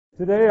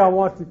Today I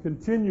want to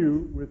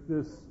continue with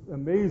this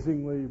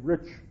amazingly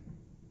rich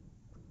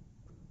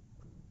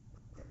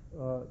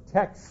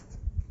text,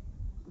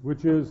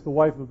 which is the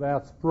wife of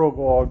Bath's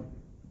prologue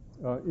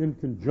in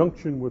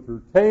conjunction with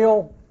her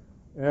tale.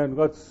 And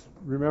let's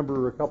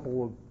remember a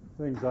couple of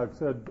things I've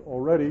said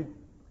already,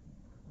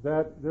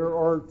 that there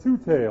are two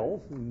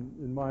tales,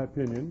 in my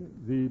opinion,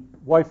 the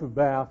wife of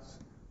Bath's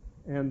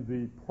and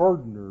the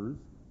pardoner's,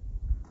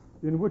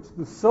 in which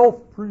the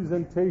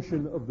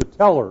self-presentation of the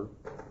teller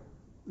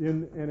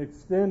in an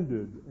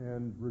extended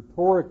and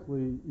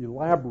rhetorically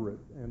elaborate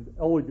and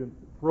elegant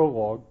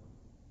prologue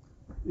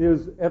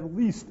is at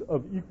least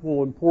of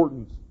equal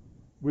importance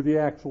with the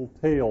actual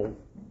tale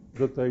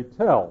that they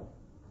tell.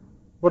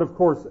 But of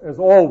course, as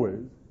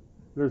always,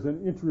 there's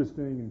an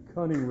interesting and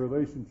cunning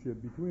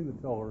relationship between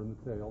the teller and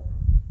the tale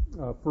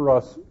for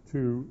us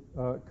to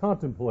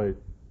contemplate.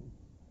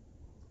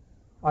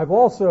 I've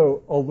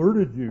also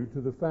alerted you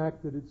to the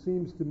fact that it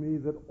seems to me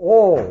that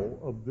all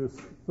of this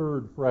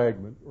third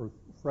fragment, or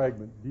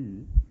fragment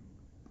D,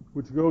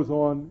 which goes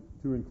on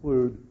to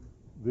include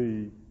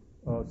the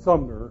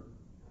Sumner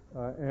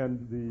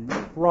and the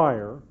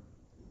Friar,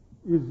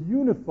 is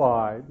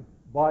unified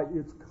by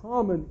its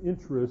common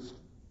interest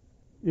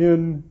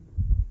in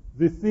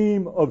the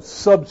theme of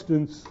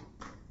substance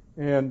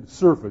and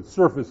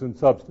surface and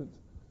substance.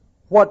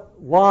 What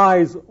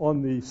lies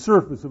on the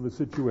surface of a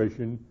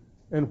situation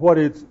and what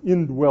its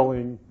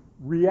indwelling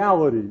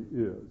reality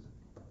is.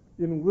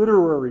 In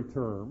literary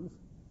terms,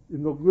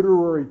 in the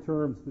literary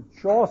terms that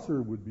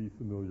Chaucer would be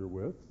familiar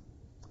with,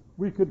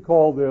 we could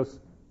call this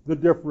the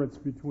difference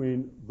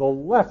between the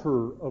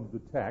letter of the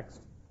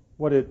text,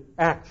 what it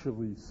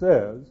actually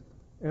says,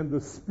 and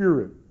the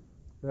spirit,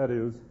 that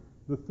is,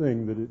 the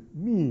thing that it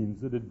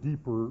means at a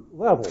deeper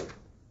level.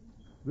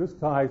 This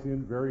ties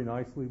in very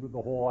nicely with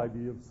the whole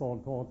idea of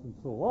sentence and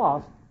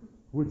solace,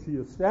 which he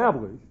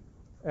established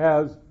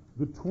as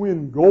the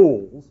twin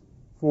goals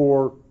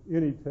for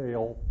any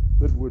tale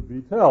that would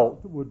be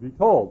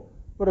told.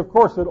 But of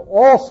course, it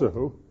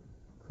also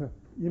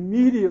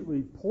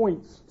immediately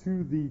points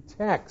to the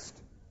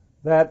text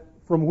that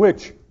from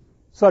which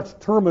such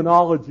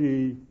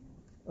terminology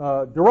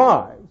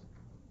derives,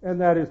 and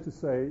that is to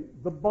say,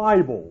 the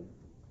Bible.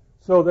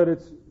 So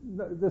that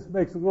this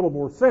makes a little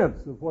more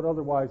sense of what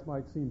otherwise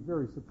might seem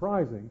very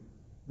surprising,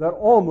 that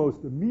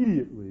almost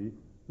immediately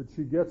that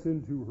she gets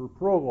into her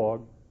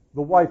prologue,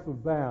 the wife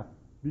of Bath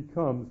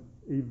becomes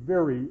a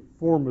very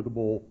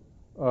formidable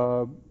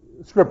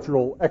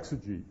scriptural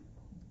exegete.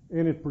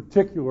 And in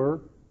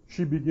particular,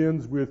 she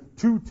begins with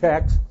two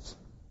texts,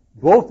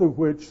 both of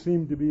which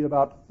seem to be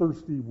about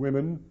thirsty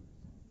women.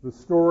 The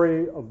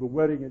story of the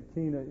wedding at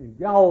Cana in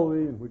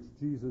Galilee, in which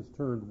Jesus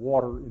turned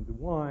water into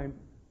wine.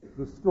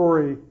 The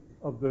story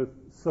of the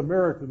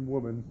Samaritan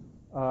woman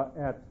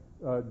at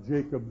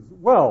Jacob's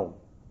well.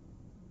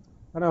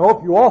 And I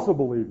hope you also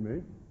believe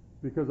me,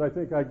 because I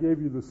think I gave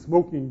you the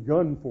smoking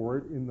gun for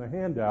it in the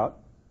handout,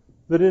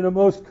 that in a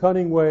most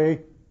cunning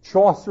way,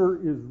 Chaucer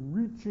is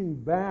reaching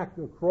back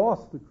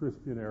across the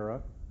Christian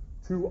era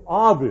to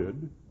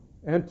Ovid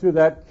and to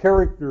that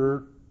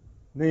character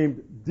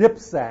named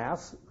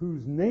Dipsas,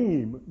 whose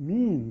name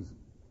means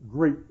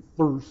great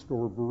thirst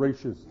or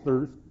voracious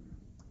thirst,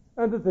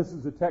 and that this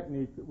is a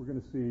technique that we're going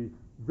to see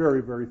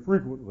very, very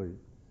frequently.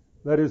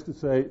 That is to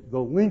say, the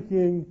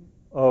linking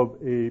of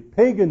a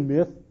pagan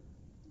myth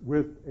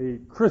with a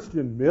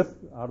Christian myth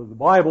out of the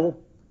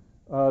Bible,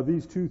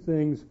 these two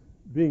things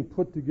being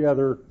put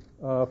together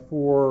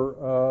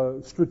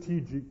for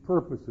strategic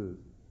purposes.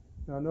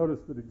 Now notice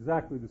that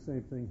exactly the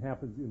same thing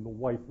happens in the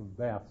wife of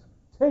Bath's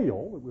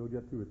tale, that we'll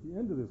get to at the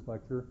end of this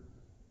lecture,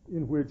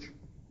 in which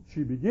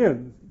she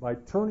begins by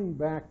turning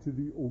back to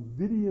the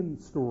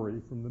Ovidian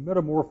story from the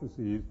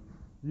Metamorphoses,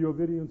 the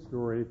Ovidian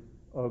story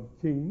of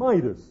King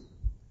Midas.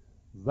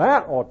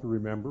 That ought to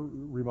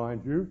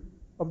remind you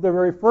of the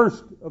very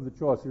first of the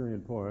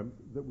Chaucerian poems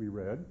that we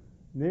read,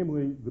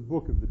 namely the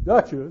Book of the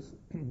Duchess,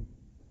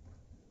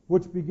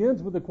 which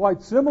begins with a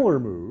quite similar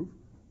move,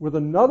 with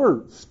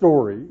another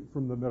story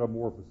from the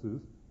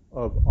Metamorphoses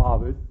of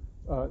Ovid,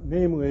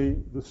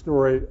 namely the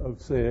story of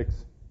Ceyx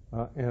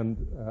and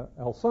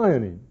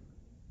Alcyone.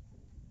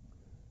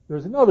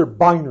 There's another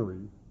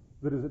binary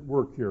that is at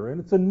work here,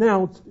 and it's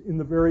announced in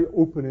the very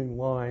opening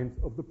lines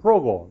of the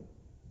prologue.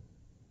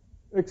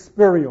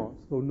 Experience,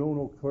 though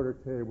non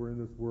occurrite were in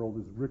this world,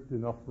 is richt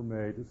enough for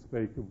me to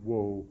spake of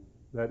woe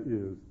that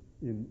is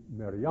in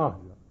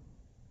mariage.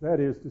 That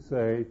is to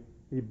say,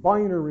 a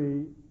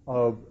binary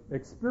of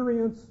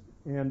experience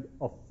and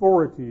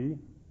authority,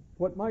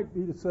 what might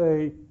be to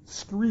say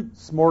street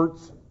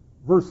smarts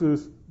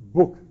versus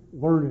book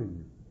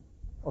learning.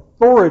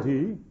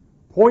 Authority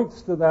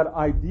points to that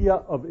idea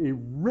of a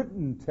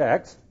written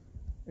text,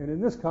 and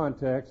in this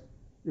context,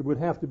 it would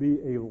have to be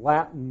a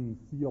Latin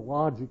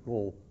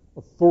theological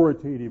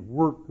authoritative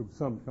work of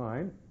some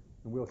kind,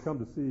 and we'll come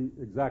to see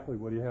exactly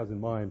what he has in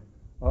mind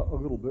a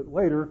little bit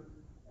later,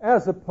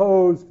 as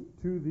opposed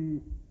to the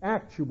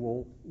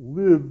actual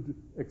lived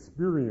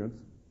experience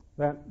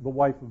that the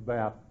wife of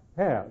Bath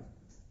has.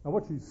 Now,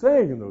 what she's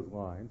saying in those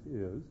lines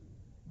is,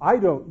 I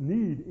don't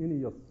need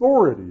any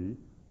authority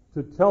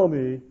to tell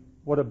me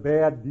what a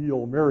bad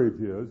deal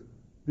marriage is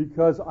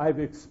because I've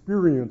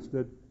experienced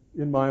it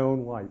in my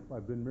own life.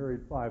 I've been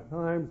married 5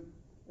 times,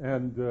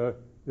 and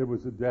it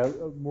was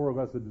more or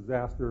less a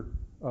disaster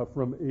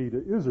from A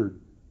to Izzard.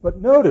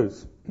 But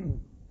notice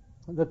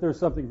that there's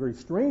something very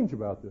strange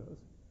about this,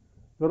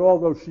 that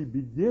although she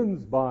begins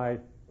by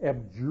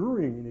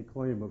abjuring any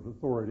claim of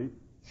authority,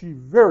 she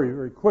very,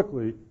 very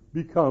quickly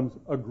becomes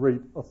a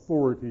great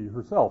authority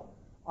herself.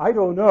 I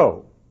don't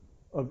know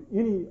of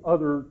any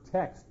other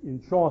text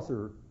in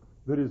Chaucer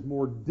that is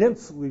more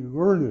densely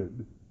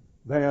learned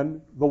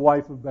than the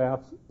Wife of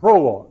Bath's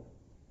prologue.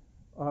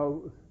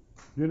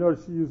 You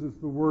notice she uses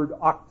the word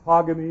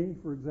octogamy,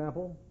 for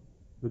example,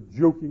 the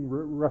joking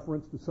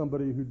reference to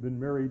somebody who'd been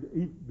married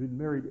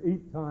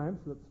 8 times.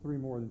 So that's 3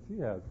 more than she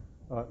has,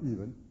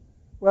 even.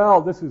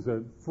 Well, this is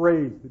a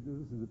phrase,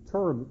 this is a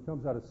term that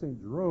comes out of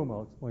St. Jerome.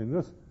 I'll explain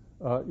this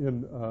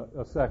in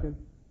a second.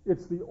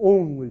 It's the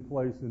only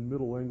place in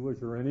Middle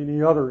English or in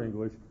any other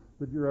English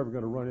that you're ever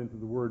going to run into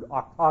the word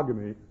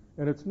octogamy,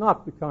 and it's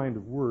not the kind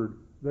of word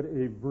that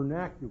a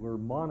vernacular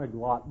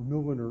monoglot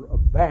milliner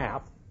of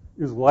Bath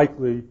is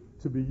likely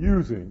to be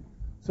using.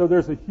 So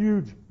there's a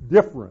huge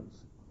difference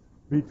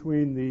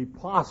between the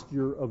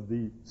posture of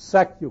the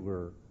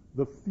secular,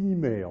 the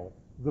female,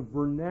 the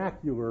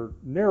vernacular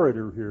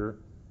narrator here,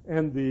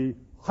 and the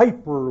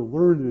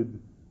hyper-learned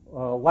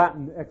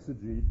Latin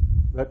exegete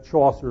that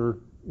Chaucer,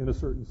 in a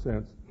certain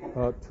sense,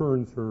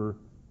 turns her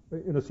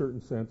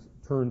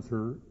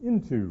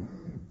into.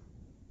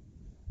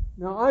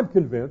 Now, I'm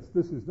convinced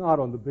this is not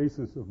on the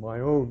basis of my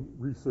own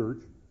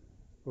research,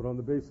 but on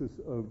the basis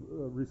of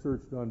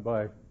research done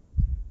by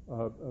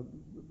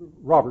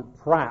Robert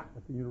Pratt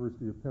at the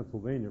University of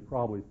Pennsylvania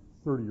probably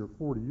 30 or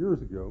 40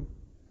 years ago.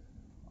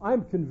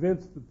 I'm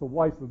convinced that the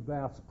Wife of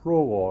Bath's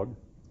prologue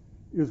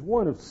is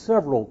one of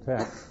several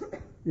texts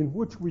in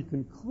which we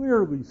can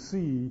clearly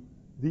see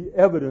the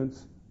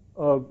evidence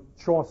of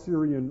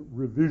Chaucerian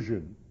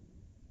revision.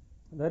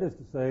 That is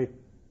to say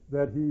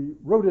that he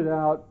wrote it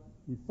out,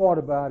 he thought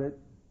about it,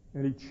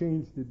 and he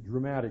changed it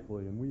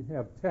dramatically. And we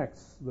have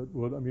texts that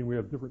would, we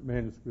have different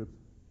manuscripts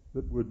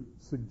that would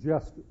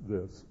suggest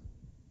this.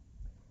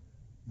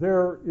 There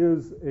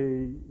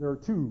are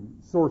 2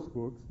 source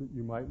books that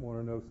you might want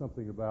to know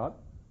something about.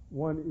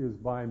 One is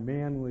by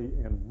Manley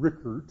and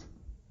Rickert.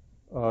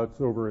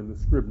 It's over in the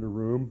Scribner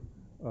room.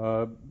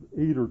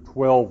 8 or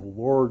 12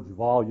 large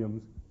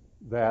volumes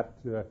that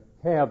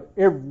have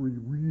every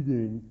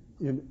reading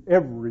in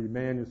every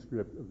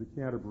manuscript of the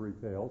Canterbury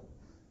Tales.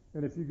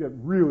 And if you get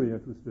really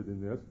interested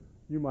in this,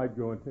 you might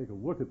go and take a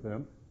look at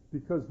them,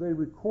 because they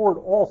record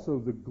also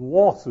the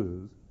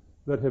glosses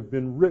that have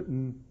been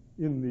written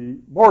in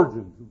the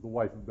margins of the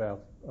Wife of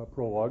Bath's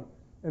prologue.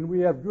 And we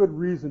have good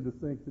reason to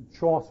think that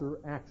Chaucer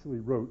actually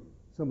wrote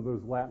some of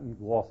those Latin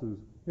glosses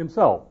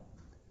himself.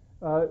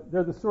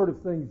 They're the sort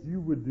of things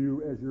you would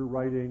do as you're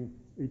writing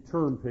a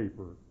term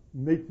paper,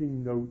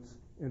 making notes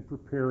and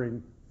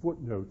preparing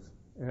footnotes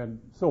and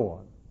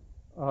so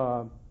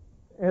on.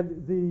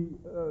 And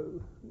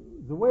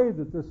the way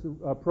that this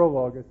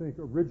prologue, I think,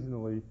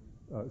 originally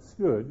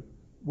stood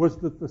was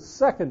that the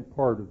second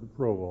part of the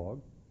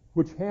prologue,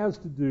 which has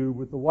to do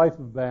with the Wife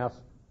of Bath's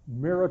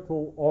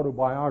marital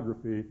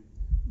autobiography,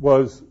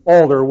 was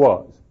all there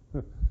was.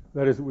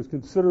 That is, it was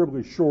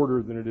considerably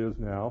shorter than it is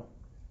now,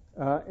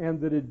 and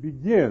that it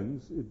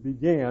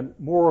began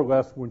more or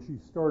less when she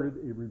started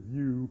a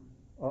review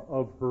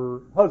of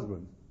her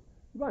husband.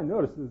 You might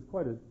notice there's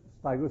quite a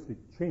stylistic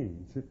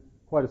change,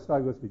 quite a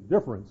stylistic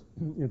difference,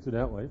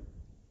 incidentally,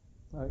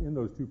 in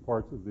those two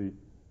parts of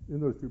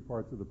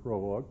the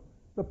prologue.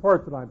 The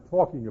part that I'm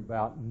talking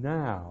about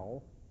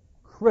now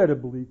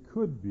credibly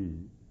could be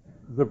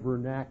the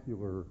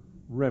vernacular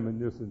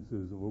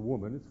reminiscences of a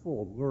woman. It's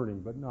full of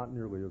learning, but not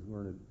nearly as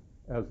learned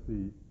as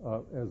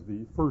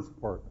the first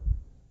part.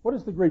 What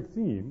is the great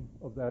theme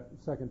of that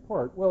second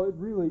part? Well, it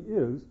really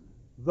is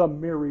the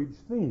marriage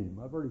theme.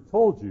 I've already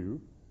told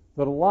you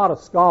that a lot of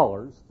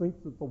scholars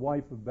think that the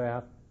Wife of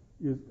Bath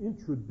is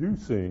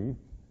introducing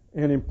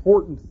an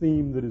important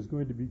theme that is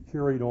going to be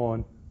carried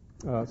on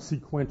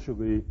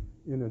sequentially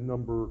in a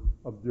number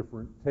of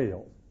different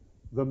tales.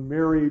 The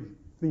marriage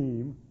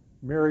theme,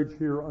 marriage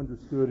here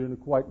understood in a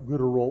quite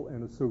literal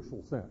and a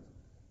social sense.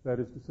 That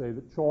is to say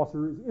that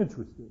Chaucer is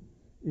interested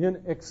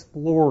in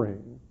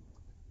exploring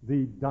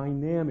the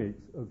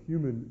dynamics of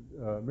human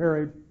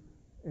marriage,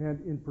 and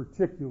in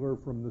particular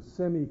from the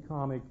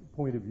semi-comic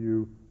point of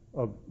view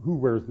of who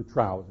wears the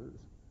trousers,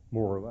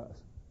 more or less.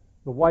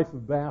 The Wife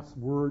of Bath's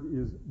word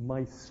is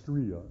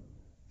maestria.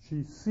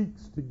 She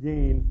seeks to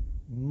gain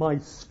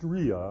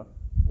maestria,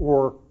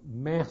 or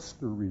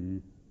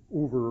mastery,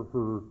 over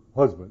her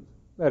husbands.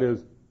 That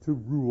is, to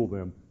rule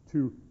them,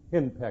 to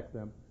henpeck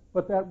them.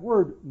 But that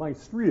word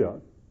maestria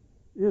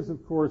is,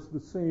 of course, the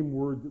same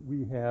word that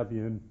we have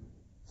in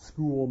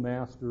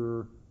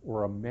schoolmaster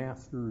or a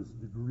master's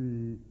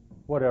degree,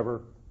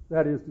 whatever.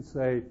 That is to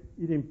say,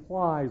 it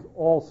implies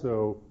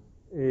also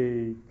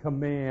a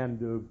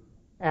command of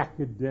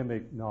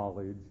academic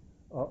knowledge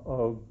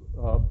of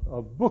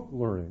book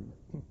learning.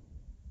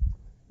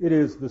 It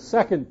is the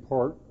second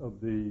part of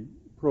the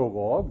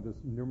prologue, this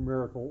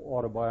numerical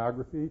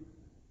autobiography,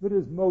 that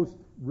is most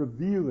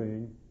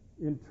revealing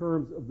in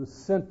terms of the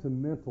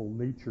sentimental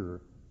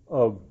nature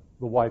of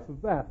the wife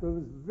of Bath.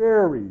 Those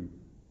very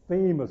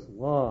famous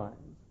lines,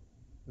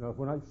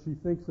 when she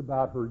thinks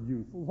about her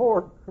youth.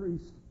 Lord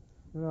Christ,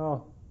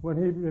 when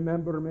he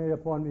remembered me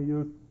upon me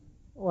youth.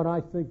 When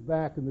I think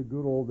back in the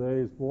good old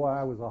days, boy,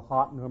 I was a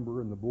hot number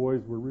and the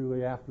boys were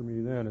really after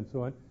me then and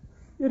so on.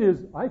 It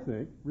is, I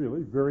think,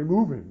 really very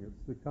moving.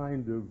 It's the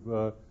kind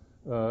of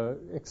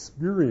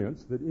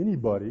experience that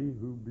anybody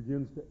who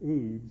begins to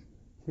age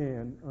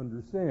can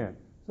understand.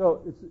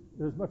 So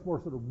there's much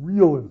more sort of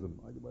realism,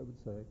 I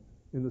would say,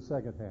 in the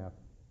second half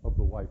of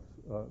the wife's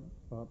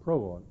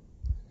prologue.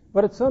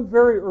 But at some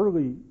very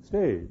early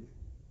stage,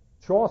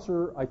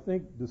 Chaucer, I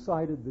think,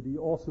 decided that he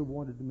also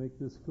wanted to make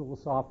this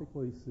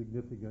philosophically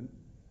significant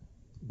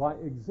by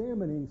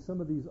examining some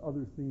of these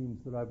other themes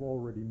that I've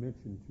already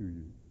mentioned to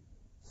you.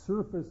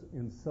 Surface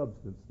and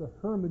substance, the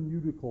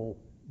hermeneutical,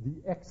 the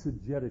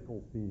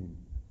exegetical theme,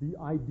 the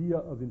idea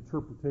of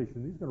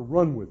interpretation. He's going to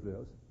run with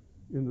this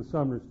in the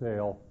Sumner's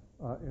Tale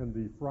and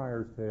the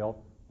Friar's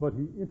Tale, but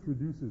he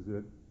introduces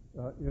it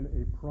in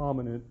a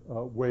prominent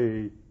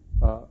way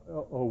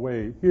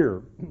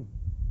here.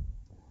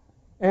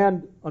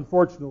 And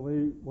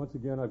unfortunately, once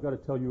again, I've got to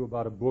tell you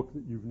about a book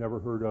that you've never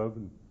heard of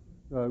and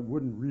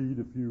wouldn't read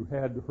if you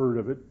had heard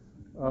of it,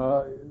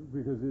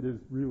 because it is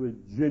really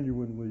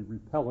genuinely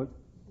repellent.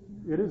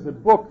 It is a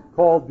book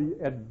called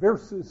the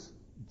Adversus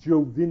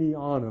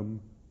Jovinianum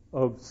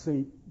of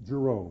St.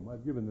 Jerome.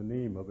 I've given the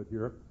name of it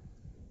here.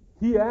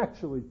 He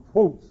actually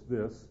quotes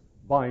this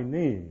by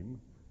name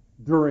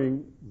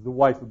during the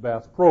wife of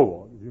Bath's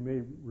prologue. As you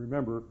may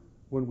remember,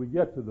 when we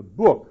get to the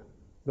book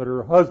that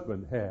her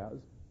husband has,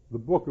 the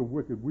Book of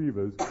Wicked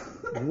Weavers,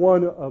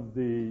 one of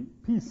the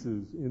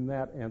pieces in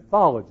that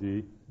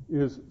anthology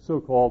is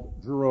so-called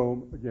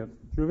Jerome against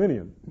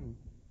Jovinian.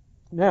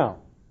 Now,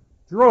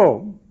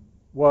 Jerome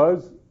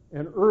was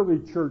an early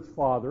church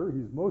father.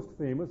 He's most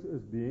famous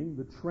as being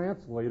the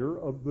translator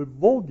of the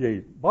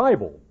Vulgate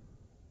Bible.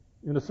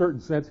 In a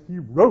certain sense, he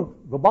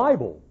wrote the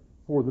Bible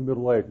for the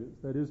Middle Ages.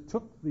 That is,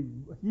 took the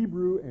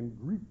Hebrew and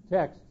Greek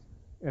texts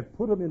and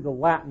put them into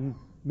Latin,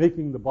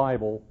 making the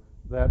Bible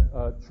that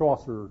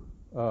Chaucer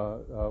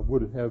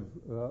would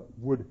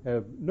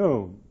have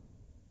known.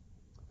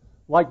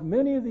 Like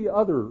many of the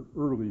other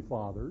early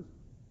fathers,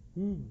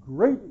 he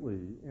greatly,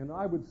 and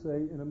I would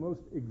say in a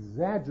most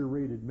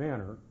exaggerated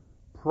manner,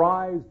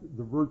 prized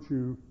the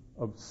virtue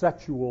of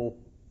sexual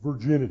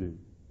virginity.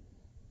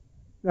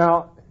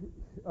 Now,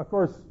 of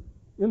course,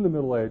 in the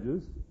Middle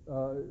Ages,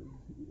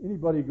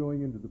 anybody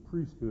going into the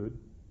priesthood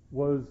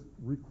was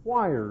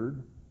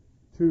required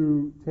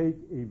to take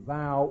a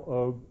vow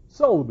of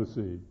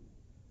celibacy.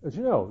 As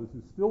you know, this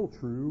is still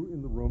true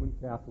in the Roman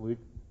Catholic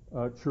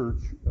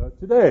Church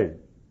today.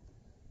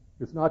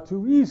 It's not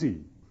too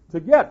easy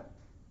to get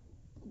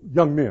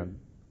young men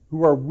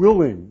who are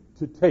willing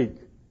to take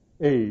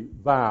a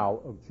vow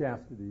of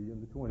chastity in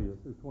the 20th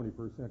or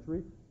 21st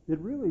century. It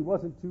really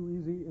wasn't too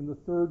easy in the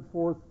 3rd,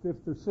 4th,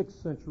 5th, or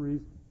 6th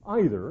centuries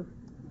either.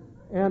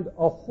 And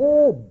a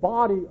whole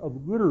body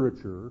of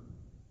literature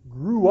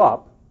grew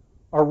up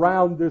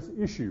around this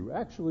issue.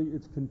 Actually,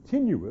 it's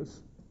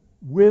continuous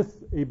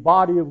with a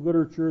body of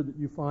literature that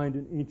you find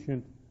in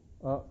ancient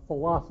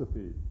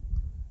philosophy.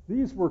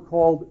 These were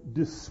called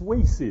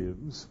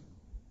dissuasives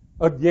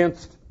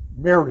against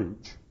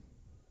marriage.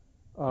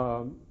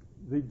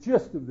 The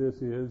gist of this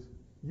is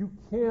you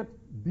can't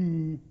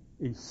be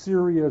a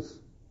serious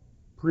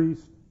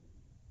priest,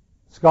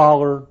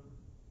 scholar,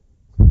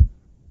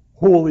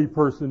 holy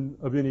person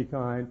of any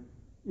kind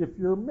if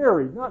you're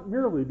married, not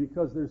merely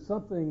because there's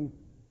something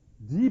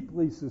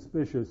deeply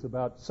suspicious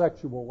about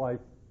sexual life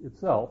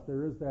itself.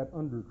 There is that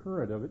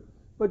undercurrent of it,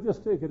 but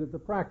just take it at the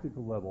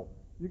practical level.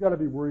 You got to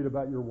be worried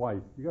about your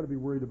wife. You got to be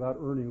worried about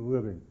earning a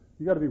living.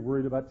 You got to be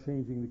worried about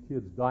changing the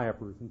kids'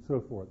 diapers and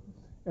so forth.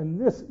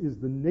 And this is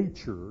the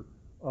nature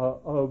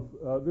of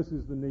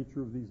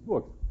these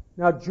books.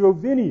 Now,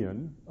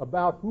 Jovinian,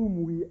 about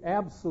whom we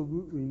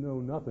absolutely know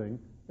nothing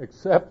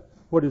except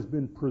what has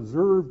been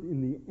preserved in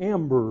the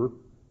amber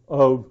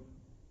of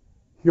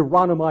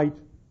Hieronymic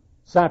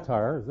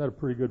satire. Is that a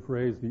pretty good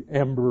phrase? The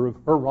amber of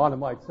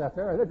Hieronymic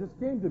satire. That just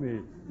came to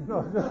me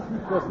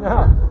just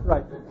now.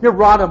 Right.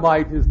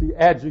 Hieronymic is the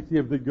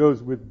adjective that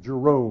goes with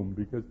Jerome,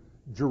 because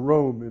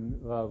Jerome in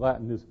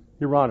Latin is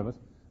Hieronymus.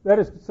 That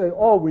is to say,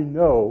 all we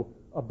know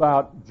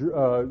about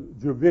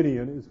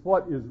Jovinian is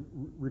what is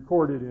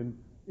recorded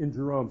in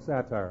Jerome's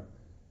satire.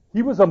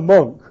 He was a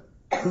monk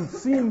who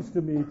seems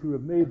to me to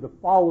have made the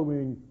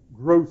following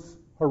gross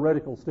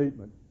heretical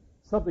statement.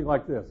 Something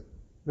like this: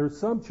 there's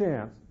some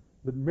chance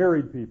that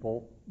married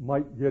people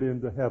might get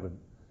into heaven.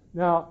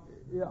 Now,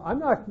 I'm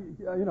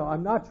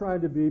not trying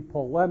to be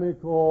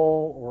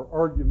polemical or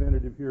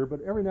argumentative here,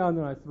 but every now and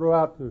then I throw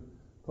out to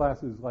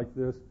classes like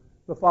this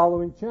the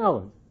following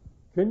challenge: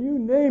 can you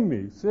name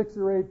me 6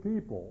 or 8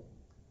 people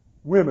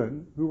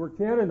women who were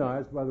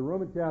canonized by the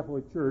Roman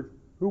Catholic Church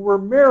who were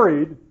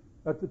married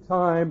at the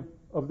time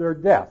of their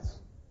deaths.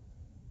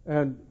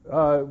 And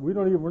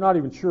we're not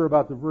even sure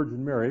about the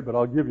Virgin Mary, but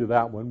I'll give you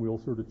that one.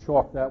 We'll sort of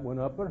chalk that one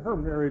up. But her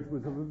marriage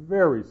was of a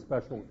very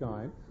special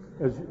kind,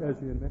 as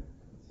you admit.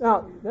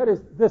 Now, that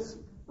is this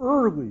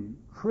early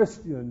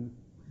Christian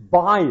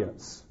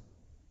bias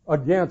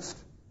against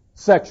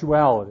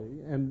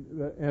sexuality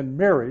and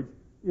marriage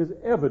is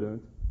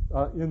evident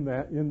in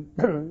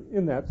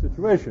that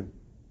situation.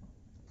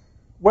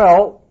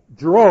 Well,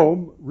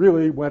 Jerome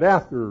really went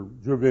after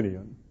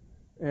Jovinian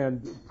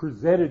and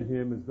presented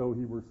him as though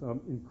he were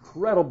some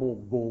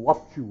incredible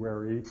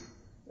voluptuary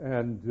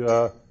and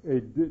a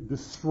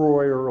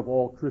destroyer of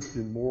all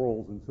Christian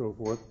morals and so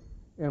forth.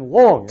 And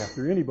long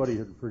after anybody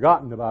had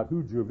forgotten about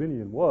who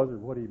Jovinian was or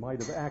what he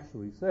might have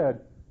actually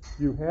said,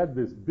 you had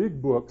this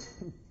big book,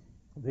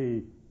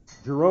 the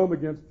Jerome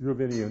against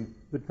Jovinian,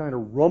 that kind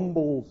of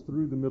rumbles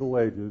through the Middle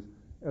Ages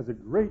as a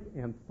great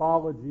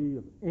anthology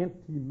of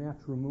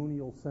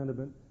anti-matrimonial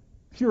sentiment,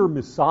 pure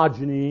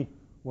misogyny.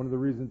 One of the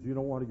reasons you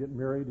don't want to get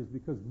married is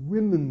because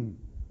women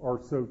are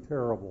so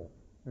terrible,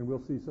 and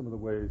we'll see some of the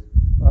ways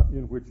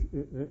in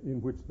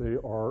which they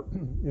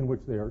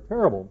are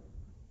terrible.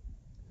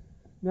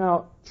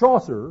 Now,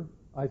 Chaucer,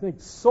 I think,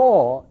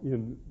 saw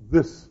in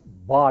this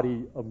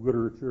body of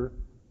literature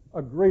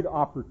a great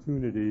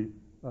opportunity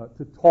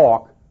to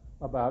talk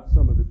about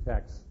some of the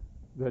texts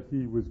that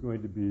he was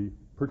going to be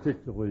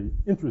particularly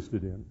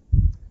interested in.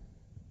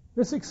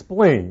 This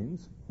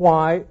explains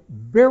why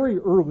very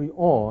early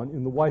on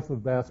in the Wife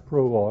of Bath's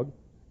prologue,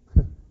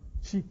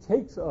 she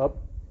takes up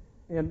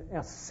an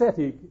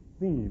ascetic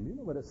theme. You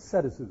know what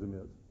asceticism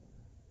is?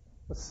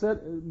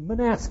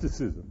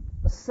 Monasticism.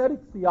 Ascetic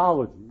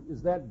theology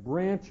is that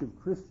branch of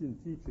Christian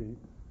teaching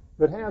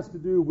that has to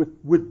do with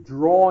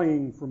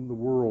withdrawing from the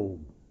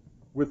world,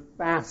 with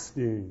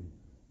fasting,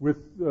 with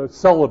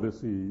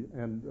celibacy,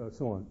 and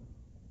so on.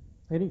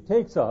 And he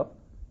takes up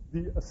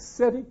the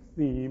ascetic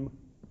theme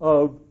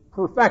of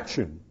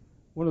perfection.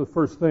 One of the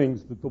first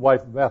things that the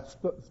Wife of Bath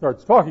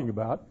starts talking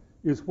about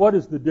is what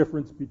is the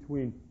difference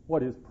between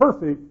what is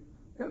perfect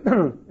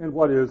and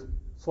what is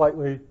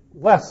slightly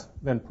less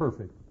than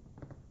perfect.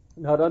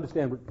 Now, to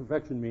understand what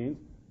perfection means,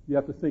 you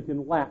have to think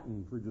in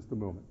Latin for just a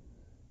moment.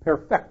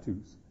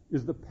 Perfectus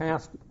is the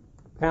past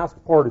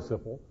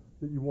participle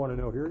that you want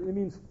to know here. It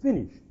means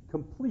finished,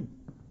 complete,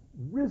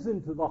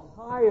 risen to the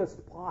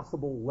highest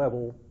possible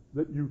level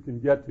that you can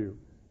get to.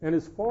 And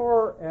as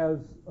far as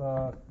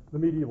the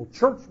medieval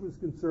church was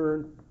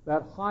concerned,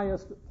 that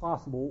highest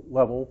possible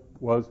level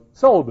was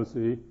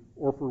celibacy,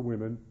 or for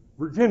women,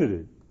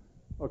 virginity.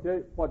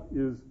 Okay, what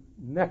is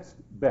next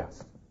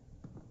best?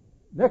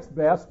 Next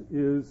best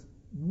is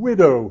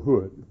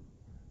widowhood.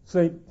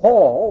 St.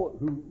 Paul,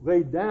 who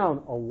laid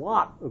down a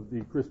lot of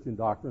the Christian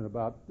doctrine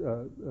about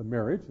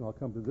marriage, and I'll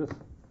come to this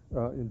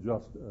in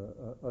just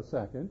a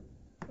second,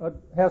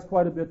 has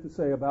quite a bit to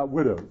say about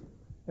widows.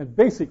 And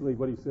basically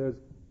what he says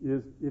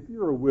is, if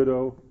you're a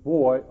widow,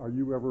 boy, are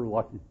you ever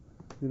lucky.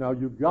 You know,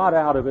 you got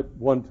out of it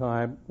one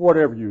time.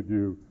 Whatever you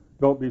do,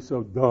 don't be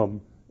so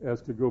dumb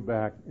as to go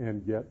back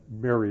and get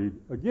married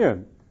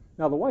again.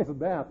 Now, the Wife of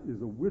Bath is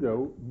a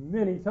widow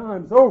many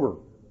times over,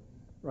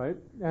 right?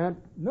 And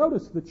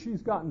notice that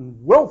she's gotten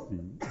wealthy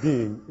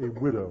being a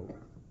widow.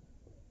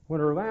 When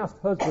her last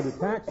husband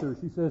attacks her,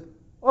 she says,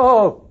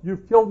 "Oh,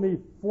 you've killed me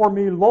for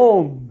me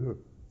land."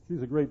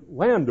 She's a great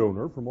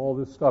landowner from all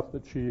this stuff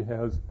that she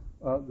has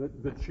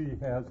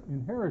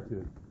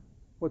inherited.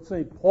 What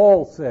St.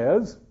 Paul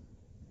says,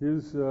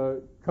 his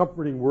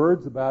comforting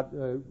words about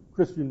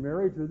Christian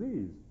marriage are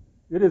these: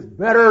 it is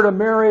better to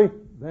marry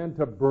than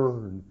to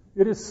burn.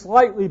 It is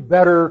slightly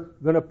better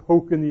than a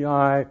poke in the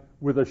eye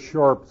with a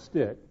sharp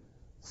stick.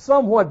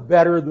 Somewhat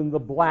better than the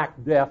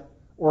Black Death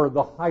or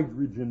the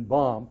hydrogen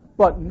bomb,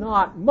 but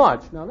not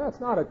much. Now, that's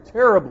not a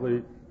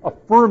terribly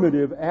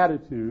affirmative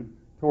attitude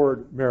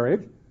toward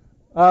marriage,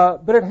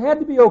 but it had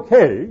to be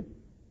okay,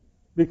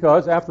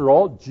 because, after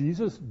all,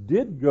 Jesus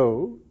did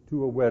go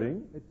to a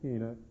wedding at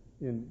Cana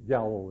in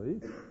Galilee.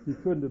 He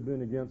couldn't have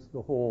been against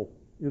the whole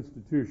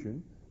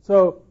institution.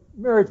 So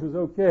marriage was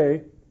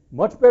okay.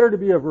 Much better to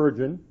be a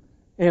virgin.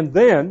 And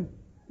then,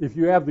 if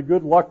you have the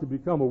good luck to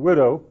become a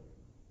widow,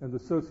 and the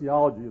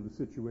sociology of the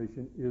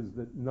situation is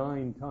that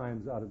 9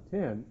 times out of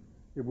 10,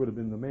 it would have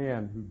been the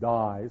man who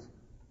dies,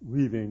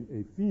 leaving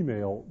a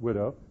female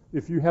widow.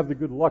 If you have the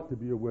good luck to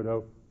be a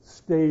widow,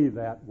 stay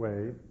that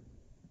way.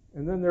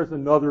 And then there's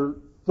another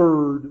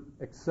third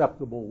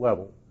acceptable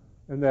level,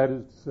 and that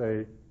is to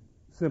say,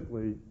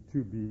 simply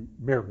to be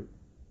married.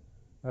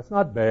 That's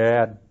not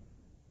bad.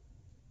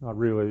 Not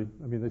really.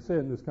 I mean, they say it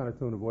in this kind of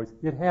tone of voice.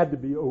 It had to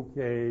be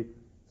okay.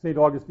 St.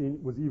 Augustine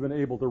was even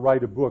able to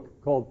write a book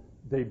called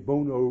De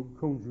Bono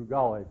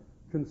Conjugale,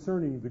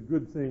 concerning the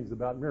good things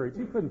about marriage.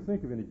 He couldn't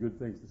think of any good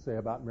things to say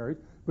about marriage,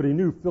 but he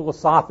knew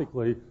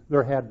philosophically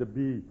there had to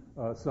be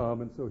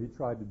some, and so he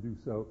tried to do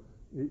so.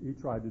 He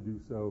tried to do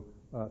so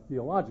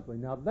theologically.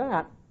 Now,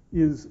 that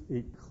is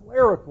a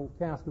clerical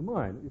cast of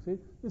mind. You see,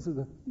 this is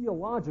a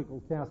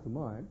theological cast of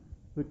mind.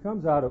 that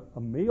comes out of a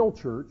male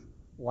church,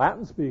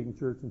 Latin-speaking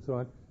church, and so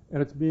on,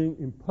 and it's being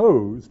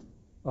imposed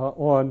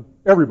on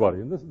everybody.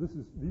 And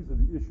these are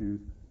the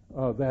issues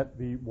that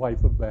the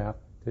wife of Bath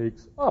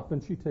takes up,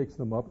 and she takes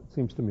them up, it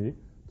seems to me,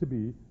 to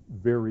be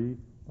very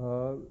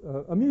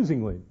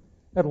amusingly.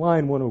 At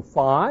line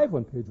 105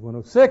 on page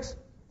 106,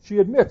 she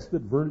admits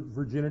that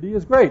virginity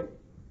is great.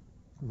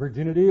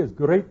 Virginity is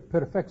great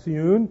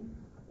perfection,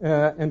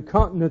 and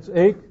continence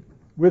ache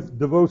with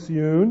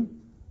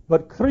devotion,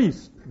 but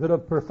Christ, that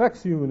of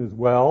perfection is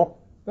well,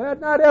 that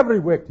not every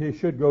wight he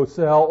should go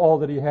sell all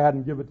that he had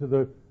and give it to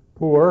the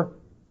poor,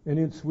 and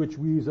in which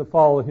we's a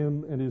follow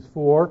him and his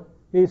for.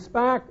 He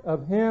spake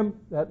of him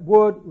that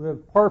would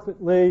live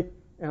perfectly,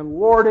 and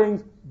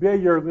lordings, be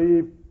your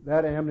leave,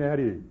 that am not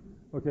he.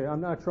 Okay,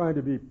 I'm not trying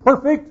to be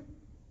perfect.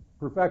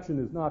 Perfection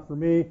is not for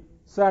me.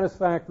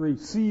 Satisfactory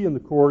C in the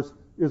course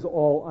is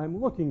all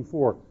I'm looking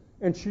for.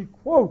 And she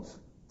quotes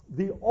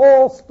the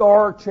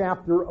all-star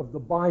chapter of the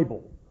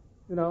Bible.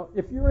 You know,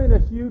 if you're in a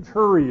huge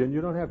hurry and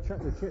you don't have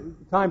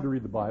time to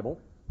read the Bible,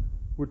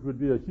 which would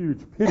be a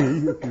huge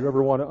pity if you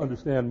ever want to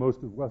understand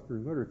most of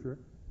Western literature,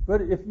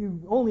 but if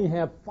you only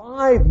have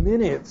 5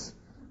 minutes,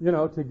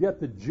 to get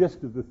the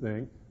gist of the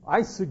thing,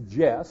 I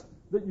suggest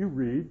that you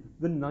read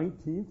the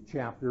 19th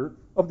chapter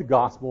of the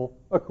Gospel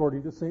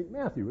according to St.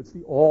 Matthew. It's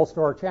the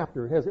all-star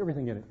chapter. It has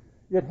everything in it.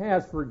 It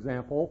has, for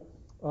example,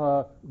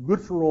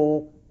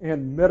 literal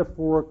and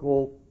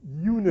metaphorical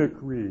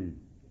eunuchry,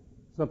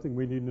 something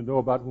we need to know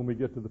about when we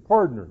get to the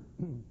pardoner.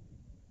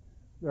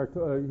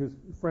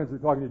 His friends are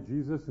talking to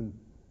Jesus, and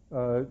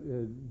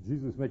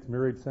Jesus makes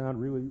marriage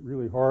sound really,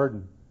 really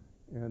hard,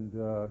 and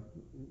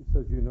he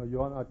says, you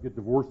ought not get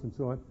divorced and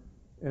so on.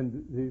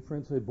 And the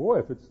friends say, boy,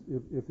 if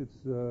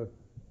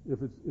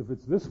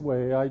it's this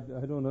way, I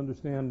don't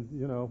understand,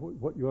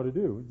 what you ought to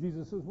do. And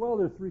Jesus says, well,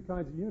 there are 3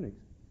 kinds of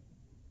eunuchs.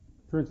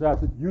 Turns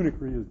out that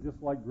eunuchry is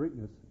just like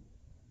greatness.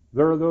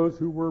 There are those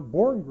who were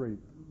born great.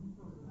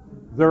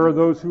 There are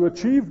those who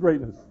achieved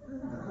greatness.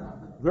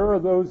 There are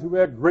those who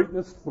had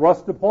greatness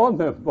thrust upon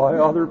them by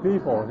other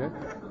people. Okay?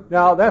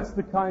 Now, that's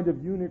the kind of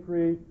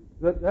eunuchry,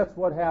 that's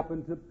what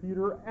happened to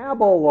Peter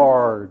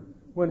Abelard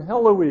when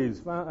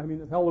Heloise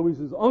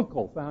Heloise's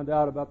uncle found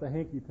out about the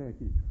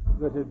hanky-panky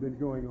that had been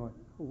going on.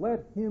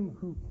 Let him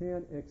who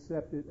can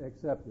accept it,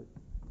 accept it.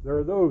 There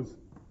are those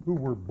who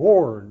were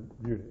born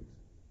eunuchs.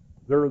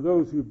 There are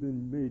those who have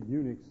been made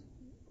eunuchs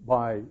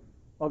by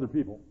other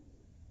people.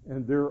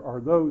 And there are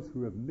those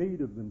who have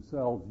made of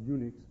themselves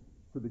eunuchs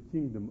for the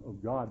kingdom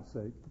of God's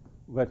sake.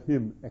 Let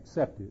him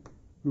accept it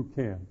who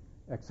can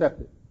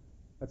accept it.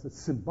 That's a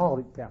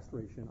symbolic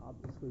castration,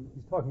 obviously.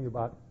 He's talking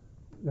about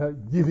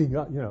giving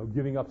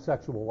up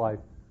sexual life,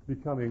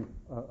 becoming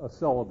a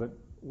celibate.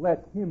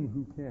 Let him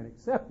who can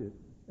accept it,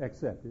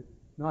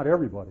 not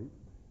everybody.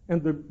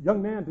 And the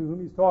young man to whom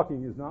he's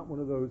talking is not one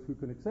of those who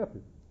can accept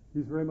it.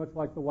 He's very much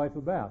like the wife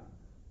of Bath.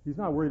 He's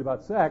not worried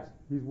about sex,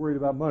 he's worried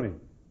about money.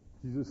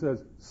 Jesus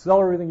says, sell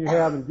everything you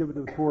have and give it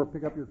to the poor,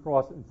 pick up your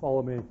cross and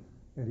follow me.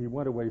 And he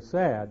went away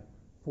sad,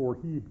 for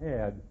he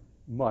had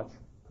much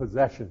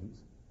possessions.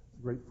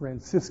 Great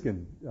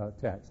Franciscan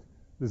text.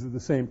 This is the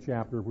same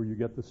chapter where you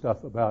get the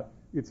stuff about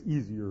it's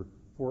easier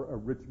for a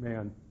rich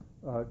man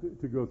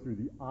to go through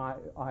the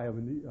eye of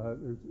a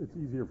needle. It's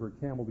easier for a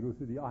camel to go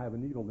through the eye of a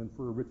needle than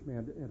for a rich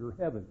man to enter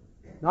heaven.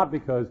 Not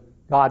because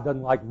God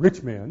doesn't like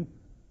rich men,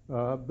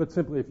 but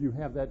simply if you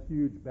have that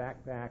huge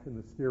backpack and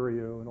the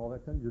stereo and all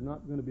that kind, you're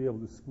not going to be able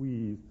to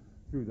squeeze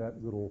through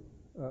that little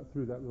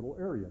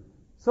area.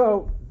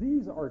 So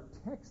these are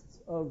texts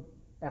of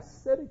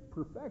ascetic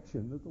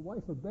perfection that the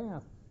wife of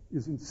Bath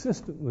is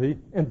insistently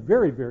and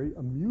very, very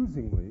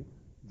amusingly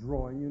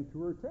drawing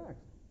into her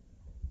text.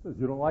 Says,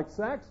 you don't like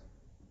sex?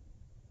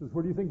 Says,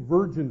 where do you think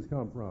virgins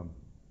come from?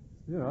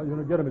 You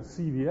don't get them at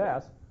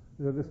CVS.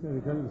 This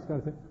kind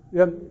of thing.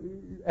 Yeah,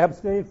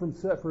 abstain from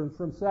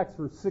sex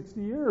for 60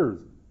 years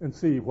and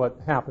see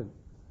what happens.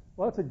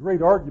 Well, that's a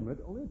great argument.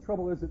 Only the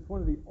trouble is it's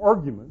one of the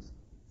arguments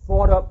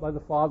thought up by the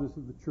fathers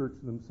of the church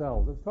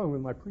themselves. I was talking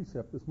with my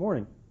precept this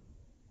morning.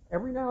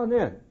 Every now and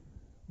then,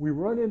 we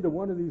run into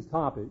one of these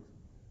topics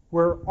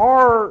where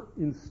our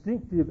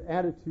instinctive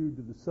attitude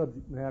to the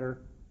subject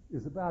matter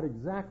is about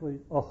exactly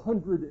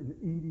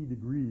 180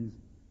 degrees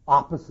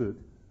opposite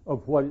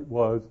of what it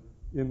was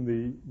in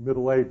the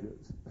Middle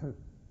Ages.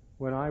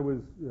 When I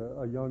was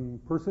a young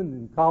person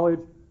in college,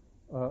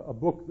 a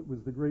book that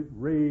was the great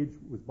rage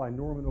was by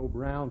Norman O.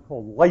 Brown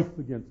called Life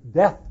Against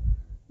Death.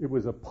 It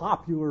was a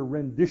popular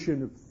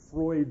rendition of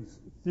Freud's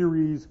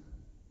theories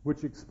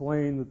which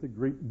explain that the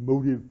great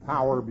motive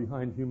power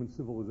behind human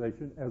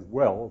civilization, as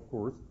well, of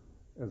course,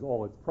 as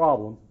all its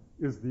problems,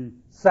 is the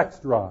sex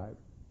drive.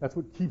 That's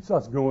what keeps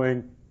us going.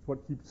 It's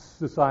what keeps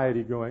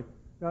society going.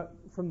 Now,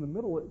 from the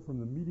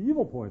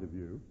medieval point of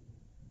view,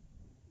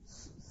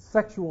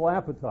 sexual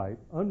appetite,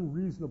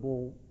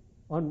 irrational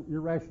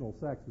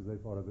sex, as they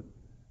thought of it,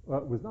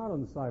 was not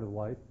on the side of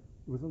life.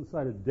 It was on the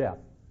side of death.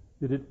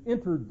 It had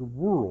entered the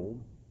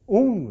world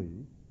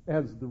only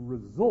as the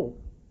result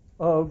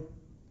of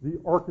the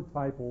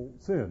archetypal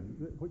sin.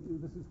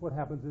 This is what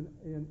happens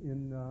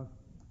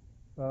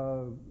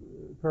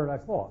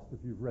Paradise Lost, if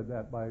you've read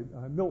that by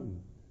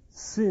Milton.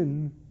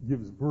 Sin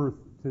gives birth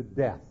to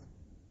death.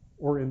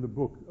 Or in the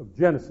book of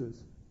Genesis,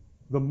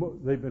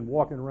 they've been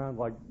walking around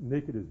like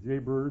naked as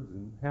jaybirds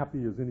and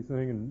happy as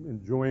anything and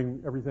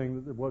enjoying everything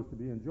that there was to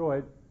be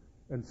enjoyed.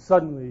 And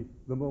suddenly,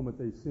 the moment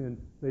they sin,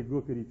 they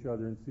look at each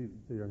other and see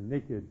that they are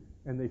naked,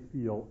 and they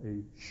feel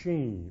a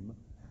shame.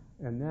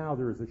 And now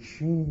there is a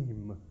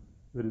shame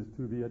that is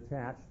to be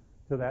attached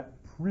to that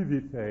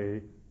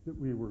privité that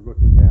we were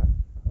looking at,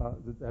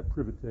 that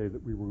privité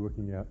that we were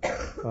looking at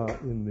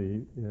in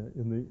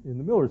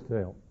the Miller's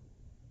Tale.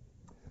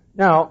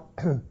 Now,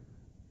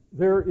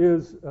 there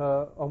is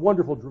a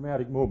wonderful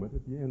dramatic moment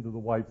at the end of the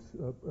wife's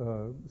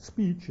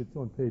speech. It's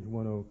on page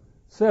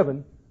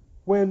 107,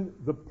 when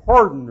the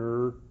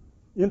pardoner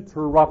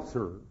interrupts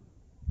her.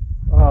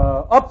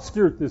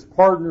 Upstart this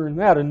pardoner, and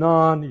that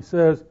anon, he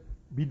says,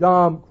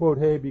 Bidam, quote,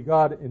 hey, be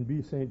God and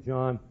be St.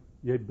 John,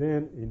 ye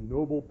been a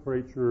noble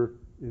preacher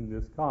in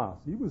this cause.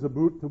 He was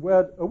about to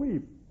wed a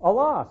weep.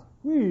 Alas,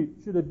 we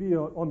should it be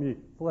on me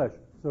flesh,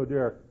 so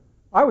dare.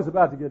 I was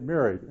about to get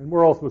married, and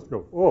we're all supposed to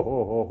go, oh,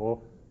 ho, ho,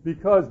 ho,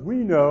 because we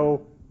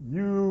know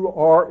you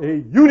are a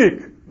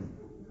eunuch.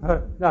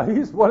 Now,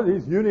 he's one of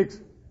these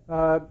eunuchs,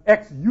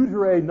 ex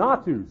utere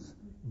natus,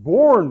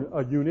 born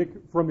a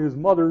eunuch from his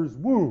mother's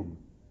womb.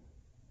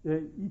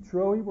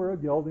 Etroi were a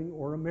gelding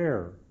or a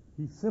mare.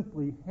 He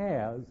simply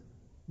has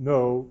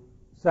no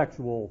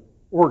sexual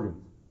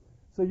organs.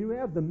 So you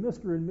have the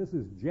Mr. and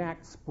Mrs.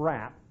 Jack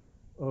Spratt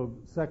of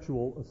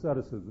sexual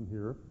asceticism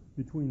here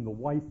between the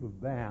wife of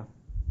Bath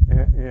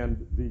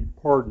and the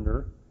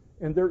pardoner.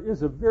 And there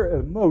is a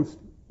most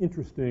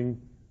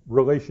interesting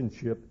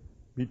relationship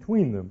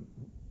between them.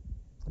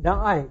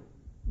 Now, I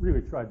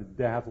really tried to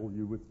dazzle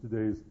you with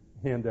today's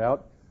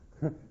handout.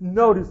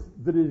 Notice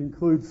that it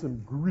includes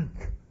some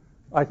Greek.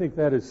 I think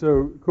that is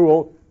so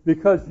cool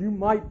because you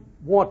might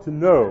want to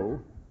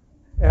know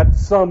at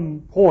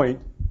some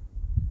point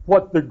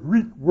what the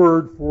Greek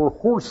word for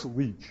horse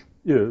leech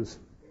is.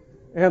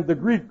 And the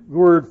Greek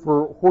word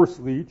for horse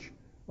leech,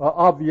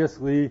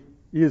 obviously,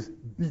 is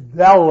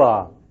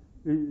bidella.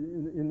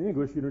 In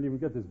English, you don't even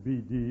get this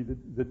BD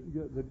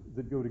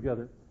that go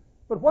together.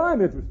 But what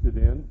I'm interested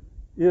in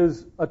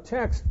is a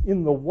text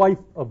in the Wife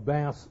of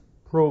Bath's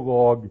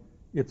prologue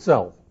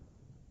itself.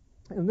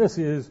 And this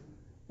is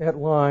at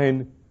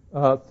line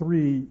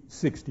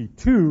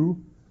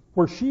 362,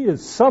 where she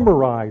is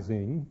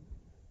summarizing.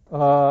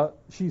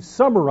 She's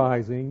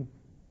summarizing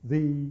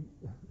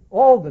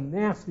all the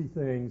nasty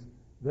things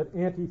that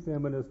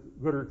anti-feminist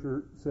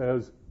literature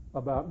says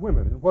about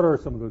women. And what are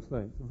some of those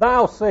things?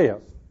 Thou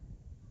sayest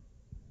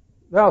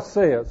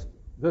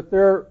that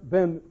there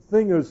been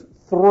things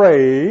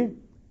thray,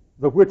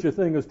 the which a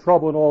thing is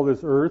trouble in all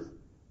this earth,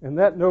 and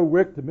that no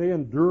wick to may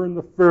endure in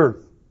the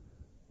firth.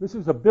 This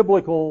is a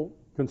biblical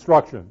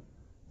construction.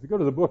 If you go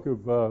to the book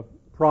of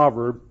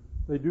Proverbs,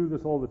 they do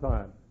this all the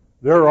time.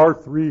 There are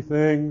three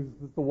things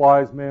that the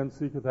wise man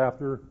seeketh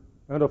after,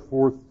 and a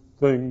fourth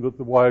thing that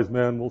the wise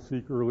man will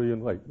seek early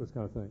and late, this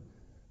kind of thing.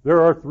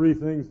 There are three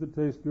things that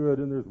taste good,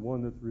 and there's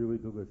one that's really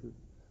delicious.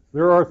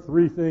 There are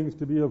three things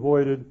to be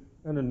avoided,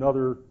 and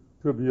another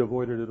to be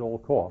avoided at all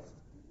costs.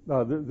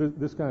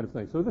 This kind of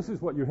thing. So this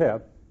is what you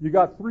have. You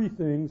got three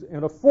things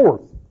and a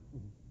fourth.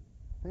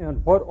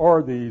 And what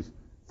are these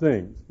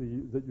things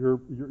that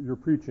you're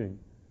preaching?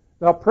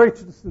 Thou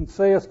preachest and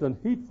sayest an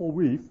hateful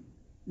weef,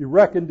 you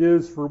reckoned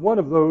is for one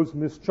of those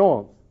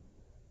mischance.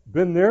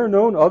 Been there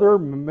known other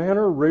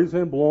manner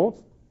resemblance,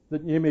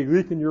 that ye may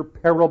leak in your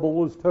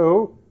parables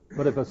toe,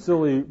 but if a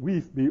silly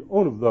weef be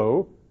own of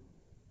thou.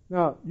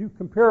 Now, you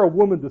compare a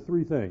woman to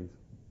three things.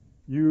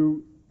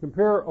 You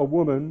compare a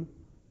woman's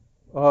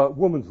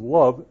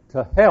love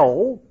to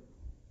hell.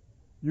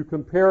 You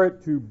compare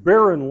it to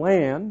barren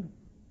land,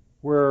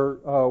 where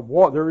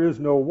there is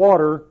no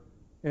water,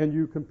 and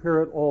you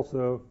compare it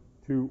also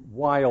to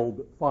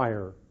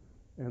wildfire.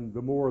 And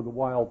the more the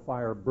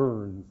wildfire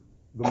burns,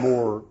 the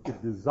more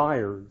it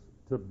desires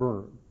to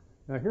burn.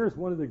 Now, here's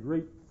one of the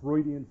great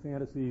Freudian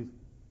fantasies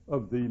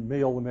of the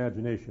male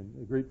imagination,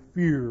 a great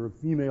fear of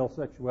female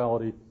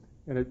sexuality,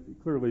 and it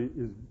clearly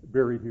is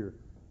buried here.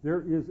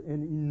 There is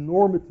an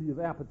enormity of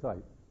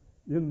appetite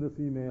in the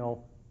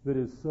female that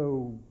is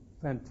so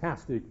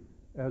fantastic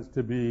as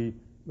to be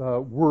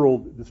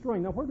world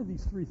destroying. Now, where do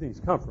these three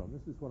things come from?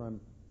 This is what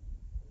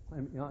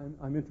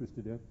I'm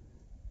interested in.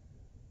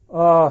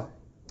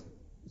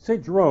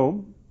 St.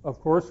 Jerome, of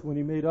course, when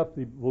he made up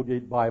the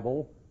Vulgate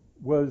Bible,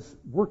 was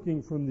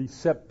working from the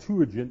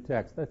Septuagint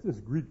text. That's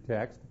this Greek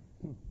text.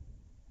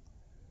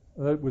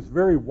 It was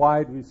very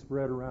widely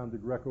spread around the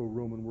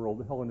Greco-Roman world,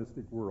 the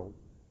Hellenistic world.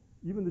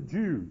 Even the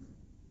Jews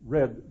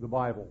read the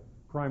Bible,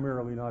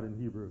 primarily not in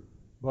Hebrew,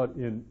 but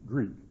in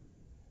Greek.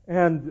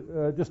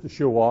 And just to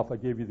show off, I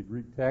gave you the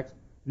Greek text.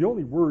 The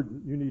only word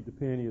that you need to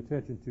pay any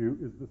attention to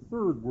is the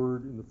third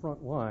word in the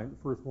front line,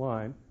 the first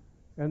line,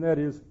 and that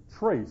is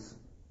trace.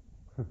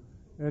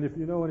 And if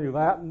you know any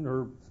Latin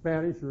or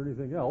Spanish or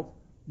anything else,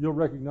 you'll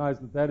recognize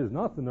that that is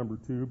not the number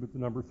 2, but the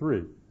number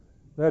 3.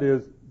 That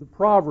is, the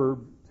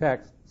proverb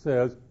text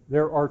says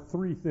there are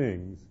three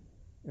things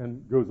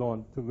and goes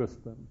on to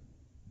list them.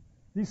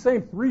 These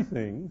same three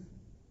things,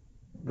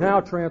 now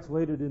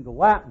translated into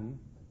Latin,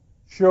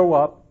 show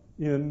up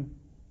in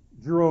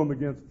Jerome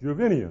against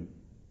Jovinian.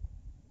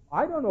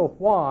 I don't know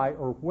why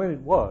or when it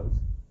was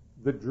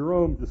that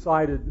Jerome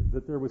decided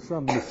that there was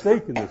some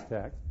mistake in this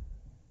text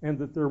and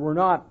that there were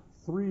not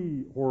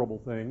three horrible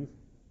things,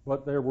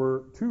 but there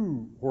were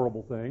two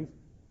horrible things.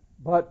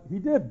 But he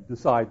did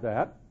decide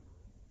that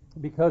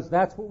because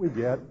that's what we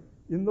get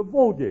in the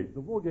Vulgate.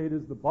 The Vulgate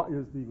is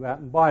the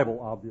Latin Bible,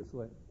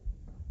 obviously.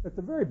 At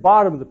the very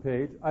bottom of the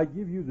page, I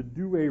give you the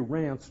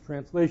Douay-Rance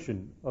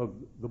translation of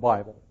the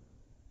Bible.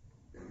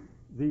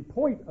 The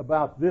point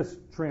about this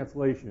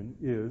translation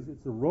is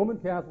it's a Roman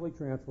Catholic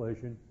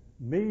translation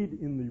made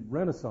in the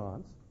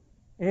Renaissance,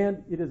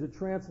 and it is a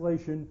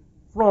translation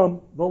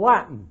from the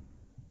Latin,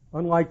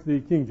 unlike the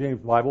King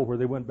James Bible, where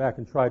they went back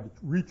and tried to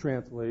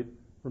retranslate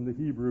from the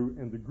Hebrew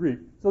and the Greek.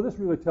 So this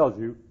really tells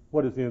you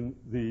what is in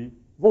the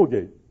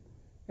Vulgate.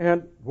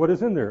 And what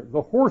is in there?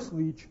 The horse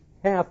leech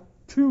hath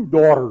two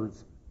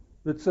daughters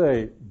that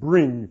say,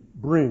 bring,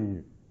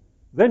 bring.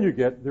 Then you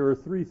get, there are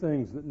three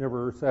things that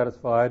never are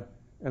satisfied,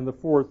 and the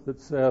fourth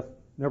that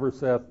never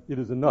saith, it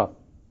is enough.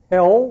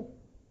 Hell,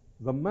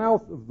 the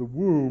mouth of the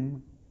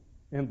womb,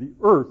 and the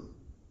earth,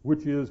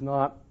 which is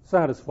not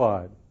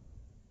satisfied.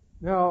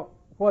 Now,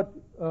 what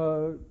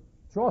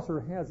Chaucer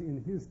has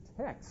in his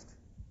text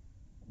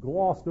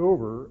glossed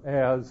over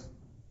as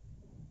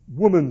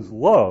woman's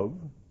love,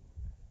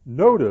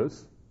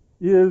 notice,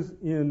 is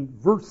in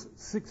verse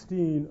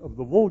 16 of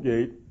the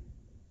Vulgate,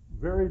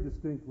 very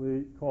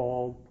distinctly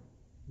called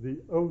the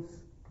os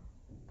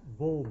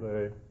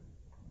vulvae.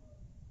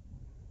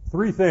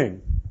 Three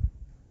things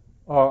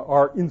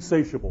are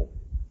insatiable.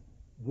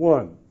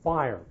 One,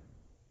 fire.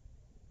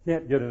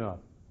 Can't get enough.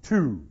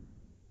 Two,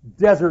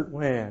 desert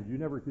land. You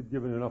never could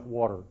give it enough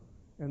water.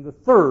 And the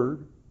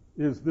third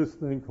is this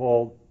thing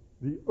called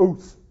the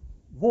os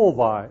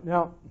vulvae.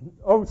 Now,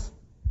 os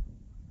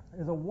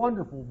is a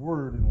wonderful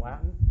word in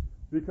Latin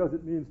because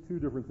it means two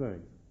different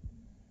things.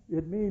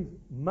 It means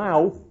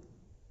mouth,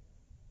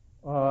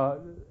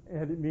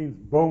 and it means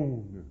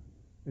bone.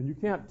 And you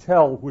can't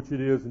tell which it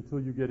is until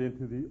you get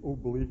into the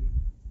oblique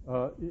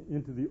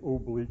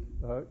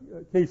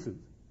cases.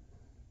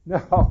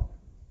 Now,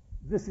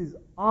 this is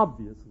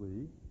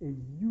obviously a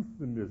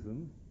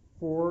euphemism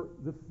for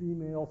the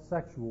female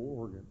sexual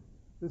organ.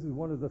 This is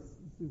one of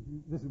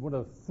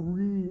the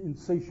three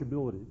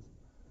insatiabilities,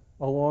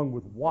 along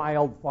with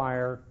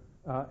wildfire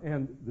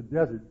and the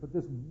desert. But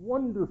this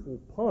wonderful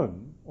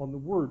pun on the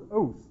word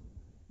os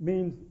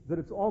means that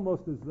it's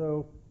almost as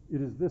though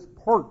it is this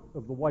part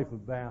of the wife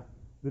of Bath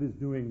that is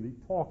doing the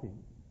talking.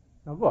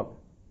 Now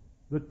look,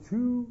 the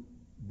two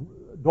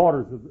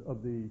daughters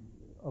of the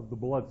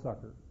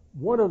bloodsucker,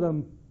 one of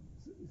them,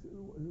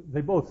 they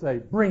both say,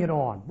 bring it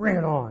on,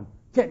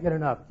 can't get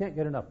enough.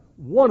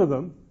 One of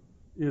them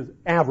is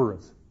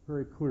avarice,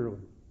 very clearly.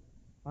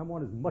 I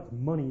want as much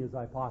money as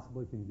I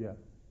possibly can get.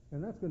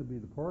 And that's going to be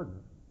the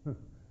partner.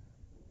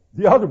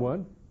 The other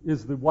one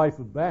is the wife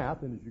of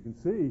Bath, and as you can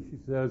see, she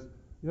says,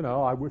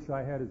 I wish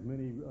I had as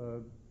many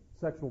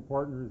sexual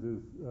partners as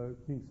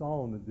King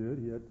Solomon did.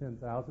 He had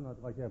 10,000.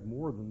 I'd like to have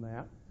more than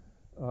that,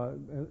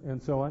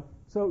 and so on.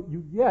 So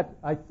you get,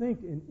 I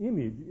think, an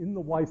image in the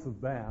wife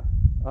of Bath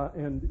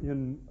and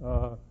in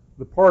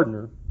the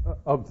partner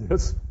of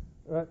this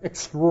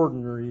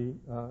extraordinary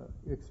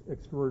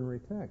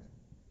text.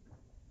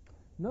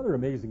 Another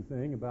amazing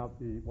thing about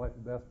the Wife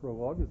of Bath's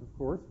prologue is, of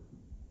course,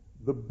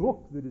 the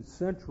book that is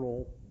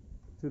central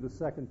to the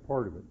second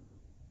part of it.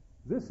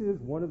 This is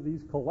one of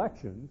these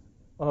collections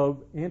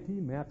of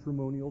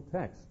anti-matrimonial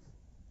texts.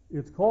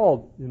 It's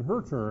called, in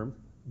her terms,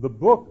 the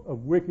Book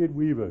of Wicked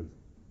Weavers,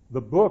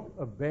 the Book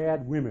of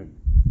Bad Women.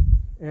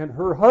 And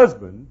her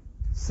husband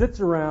sits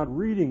around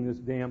reading this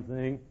damn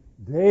thing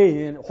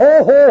day in,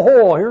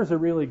 here's a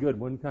really good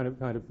one kind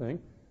of thing.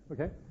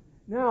 Okay?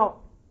 Now,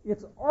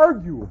 it's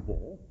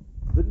arguable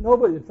that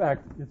nobody, in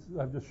fact,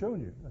 I've just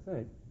shown you, I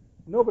think,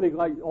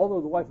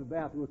 although the Wife of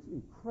Bath looks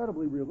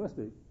incredibly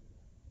realistic,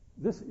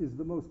 this is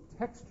the most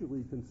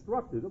textually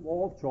constructed of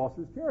all of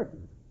Chaucer's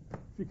characters.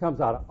 She comes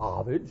out of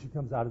Ovid, she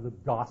comes out of the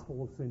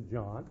Gospel of St.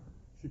 John,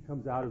 she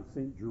comes out of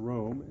St.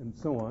 Jerome, and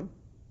so on.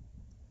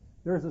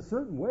 There's a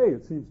certain way,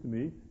 it seems to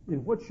me,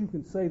 in which you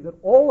can say that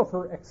all of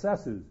her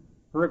excesses,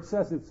 her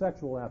excessive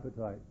sexual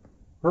appetite,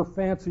 her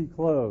fancy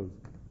clothes,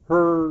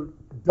 her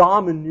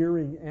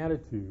domineering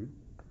attitude,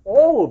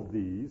 all of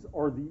these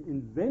are the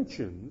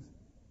inventions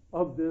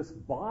of this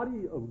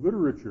body of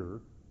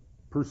literature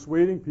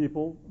persuading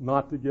people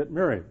not to get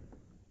married.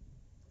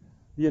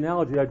 The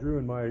analogy I drew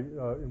in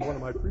one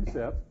of my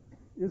precepts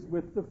is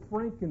with the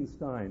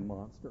Frankenstein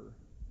monster.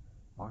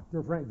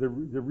 Dr. The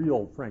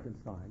real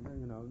Frankenstein.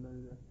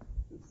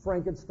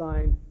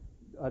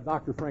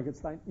 Dr.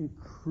 Frankenstein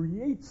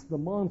creates the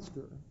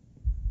monster,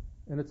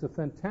 and it's a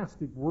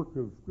fantastic work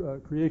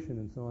of creation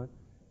and so on.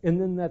 And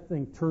then that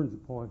thing turns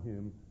upon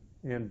him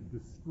and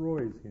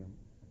destroys him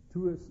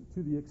to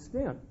the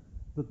extent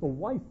that the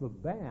wife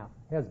of Bath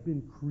has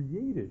been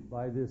created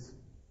by this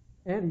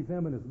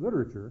anti-feminist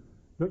literature,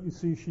 don't you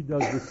see she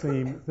does the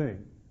same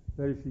thing?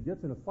 That is, she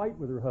gets in a fight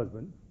with her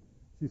husband.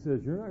 She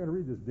says, you're not going to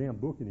read this damn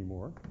book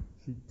anymore.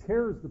 She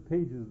tears the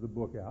pages of the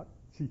book out.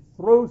 She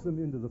throws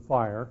them into the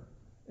fire.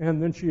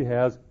 And then she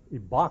has a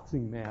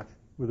boxing match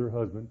with her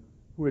husband,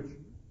 which,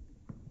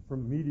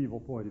 from a medieval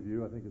point of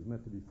view, I think is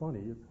meant to be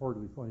funny. It's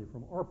hardly funny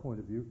from our point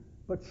of view.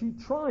 But she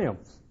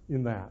triumphs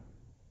in that.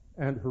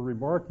 And her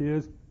remark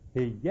is,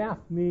 he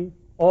gaffed me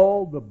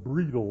all the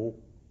bridle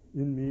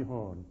in me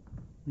hon.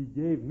 He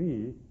gave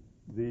me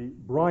the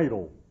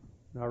bridle.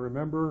 Now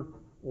remember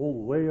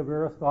old lay of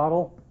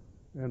Aristotle?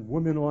 And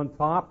women on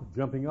top,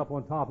 jumping up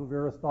on top of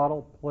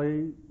Aristotle,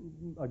 play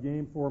a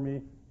game for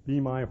me, be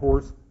my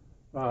horse,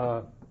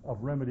 of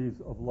remedies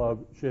of love,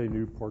 she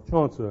knew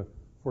parchansa,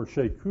 for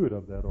she could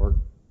of that art,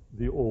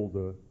 the old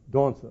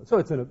dansa. So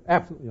it's an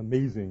absolutely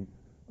amazing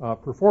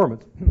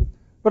performance.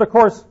 But of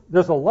course,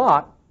 there's a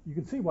lot. You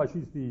can see why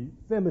she's the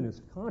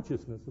feminist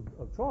consciousness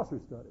of Chaucer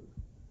studies,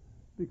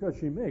 because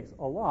she makes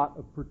a lot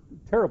of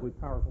terribly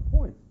powerful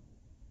points.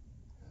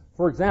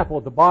 For example,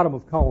 at the bottom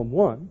of column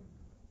 1,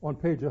 on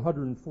page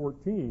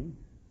 114,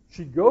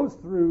 she goes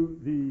through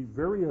the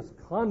various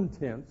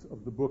contents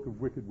of the Book of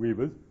Wicked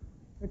Weavers,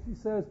 and she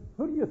says,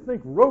 who do you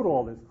think wrote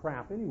all this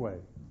crap anyway?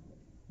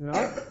 You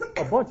know,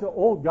 a bunch of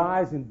old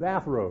guys in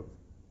bathrobes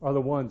are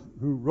the ones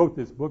who wrote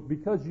this book,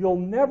 because you'll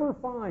never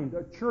find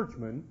a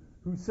churchman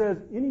who says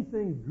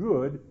anything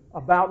good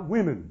about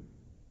women,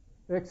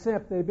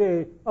 except they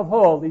be of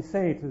holy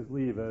saints as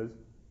leavers,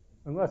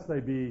 unless they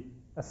be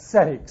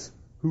ascetics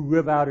who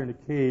live out in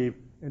a cave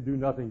and do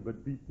nothing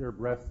but beat their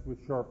breasts with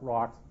sharp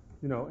rocks,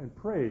 you know, and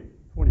pray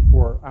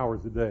 24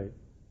 hours a day.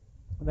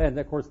 And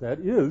of course, that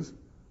is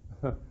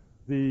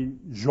the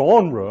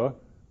genre,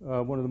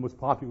 one of the most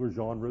popular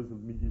genres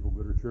of medieval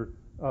literature,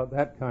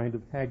 that kind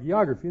of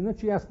hagiography. And then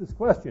she asked this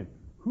question,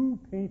 who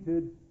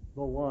painted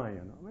the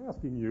lion? I'm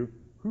asking you,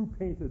 who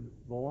painted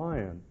the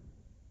lion?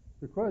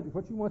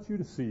 What she wants you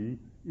to see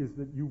is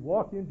that you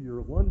walk into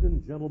your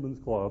London Gentlemen's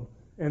Club,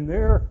 and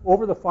there,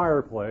 over the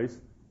fireplace,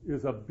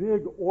 is a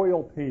big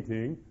oil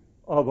painting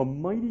of a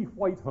mighty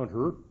white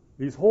hunter.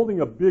 He's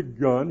holding a big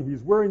gun.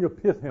 He's wearing a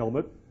pith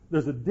helmet.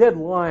 There's a dead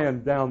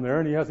lion down there,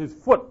 and he has his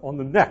foot on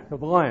the neck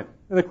of the lion.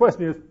 And the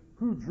question is,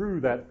 who drew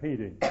that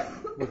painting?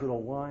 Was it a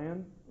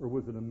lion or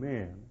was it a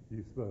man, do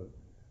you suppose?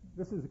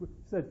 This is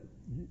said,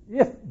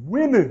 if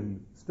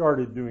women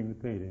started doing the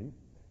painting,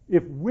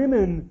 if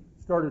women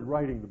started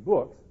writing the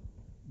books,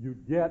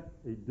 you'd get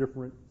a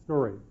different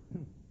story.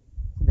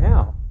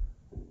 Now,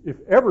 if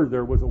ever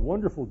there was a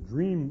wonderful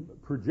dream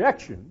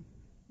projection,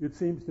 it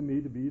seems to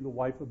me to be the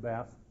wife of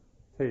Bath's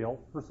tale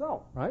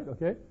herself, right?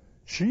 Okay?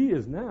 She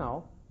is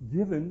now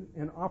given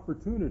an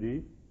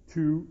opportunity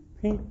to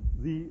paint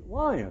the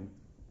lion.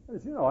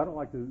 As you know, I don't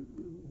like to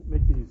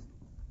make these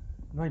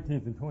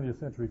 19th and 20th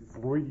century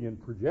Freudian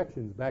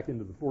projections back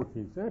into the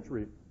 14th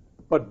century,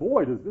 but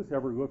boy, does this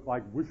ever look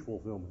like wish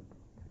fulfillment.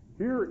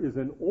 Here is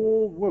an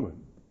old woman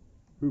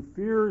who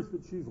fears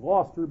that she's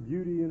lost her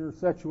beauty and her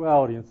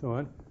sexuality and so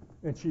on,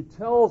 and she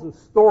tells a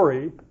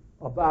story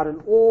about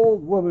an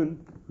old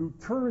woman who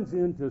turns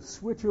into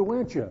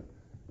Switch-a-Wencha,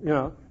 you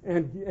know,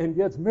 and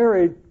gets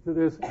married to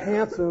this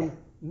handsome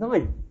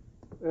knight.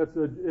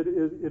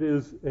 It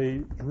is a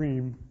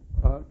dream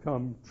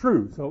come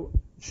true. So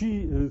she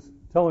is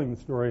telling the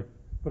story,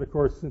 but of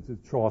course, since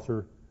it's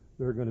Chaucer,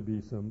 there are going to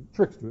be some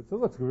tricks to it. So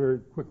let's go very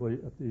quickly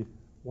at the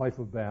Wife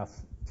of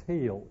Bath's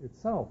tale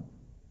itself.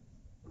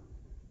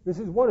 This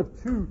is one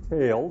of two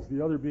tales,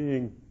 the other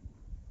being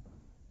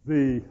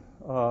the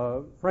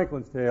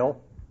Franklin's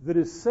Tale, that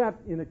is set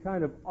in a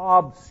kind of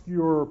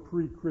obscure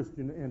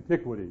pre-Christian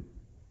antiquity.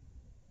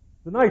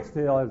 The Knight's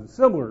Tale has a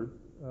similar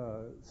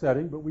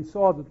setting, but we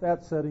saw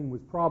that setting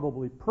was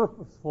probably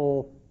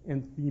purposeful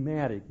and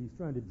thematic. He's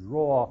trying to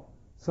draw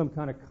some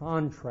kind of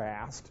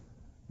contrast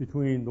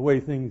between the way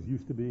things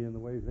used to be and the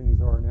way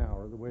things are now,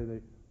 or the way they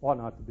ought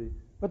not to be.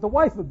 But the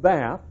Wife of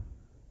Bath,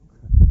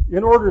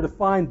 in order to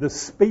find the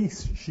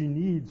space she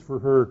needs for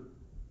her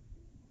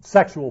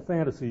sexual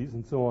fantasies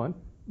and so on,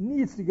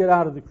 needs to get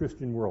out of the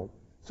Christian world.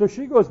 So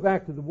she goes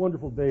back to the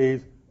wonderful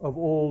days of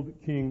old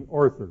King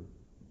Arthur.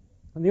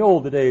 In the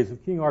old days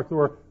of King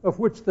Arthur, of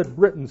which the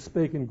Britons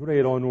spake in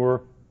great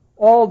honour,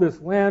 all this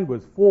land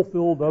was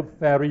fulfilled of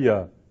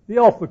Faria, the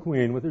Elfa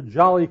Queen with her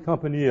jolly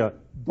compania,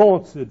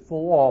 danced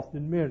full oft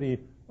and merry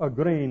a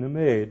grain a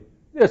maid.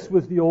 This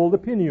was the old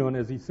opinion,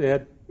 as he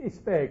said, he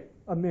spake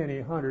a many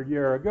 100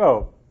 year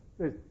ago.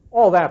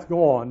 All that's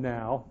gone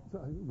now. The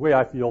way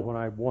I feel when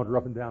I wander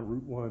up and down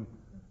Route 1.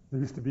 There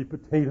used to be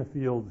potato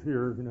fields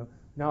here, you know.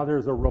 Now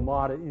there's a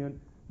Ramada Inn.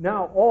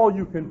 Now all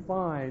you can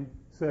find,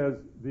 says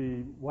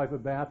the Wife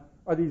of Bath,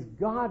 are these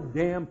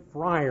goddamn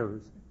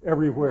friars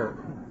everywhere.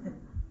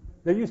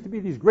 There used to be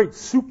these great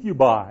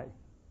succubi.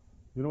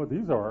 You know what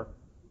these are?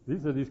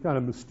 These are these kind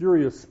of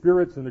mysterious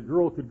spirits, and a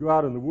girl could go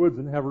out in the woods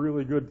and have a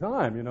really good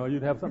time. You know,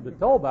 you'd have something to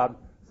tell about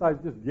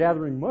besides just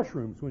gathering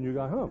mushrooms when you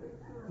got home.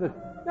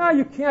 Now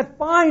you can't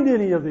find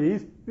any of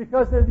these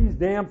because there are these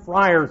damn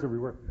friars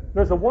everywhere.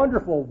 There's a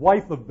wonderful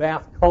Wife of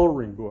Bath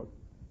coloring book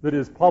that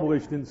is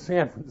published in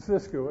San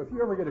Francisco. If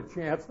you ever get a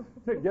chance,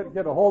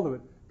 get a hold of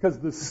it. Because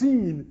the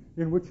scene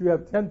in which you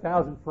have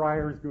 10,000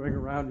 friars going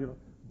around,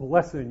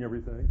 blessing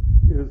everything,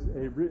 is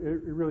a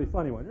really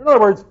funny one. In other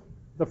words,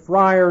 the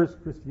friars,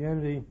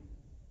 Christianity,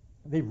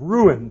 they've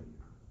ruined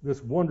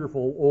this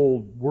wonderful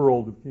old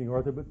world of King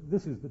Arthur, but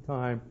this is the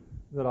time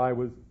that I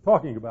was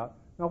talking about.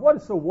 Now, what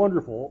is so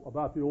wonderful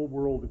about the old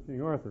world of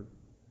King Arthur?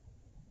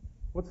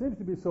 What seems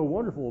to be so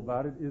wonderful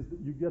about it is that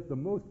you get the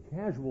most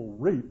casual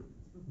rape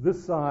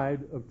this side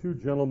of two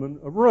gentlemen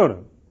of Verona.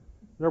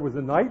 There was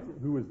a knight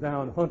who was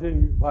down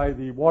hunting by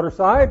the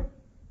waterside.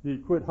 He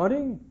quit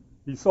hunting.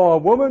 He saw a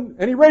woman,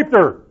 and he raped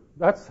her.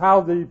 That's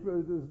how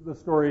the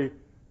story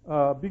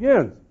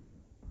begins.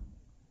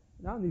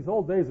 Now, in these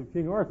old days of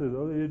King Arthur,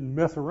 though, they didn't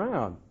mess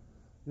around.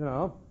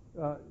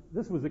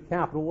 This was a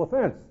capital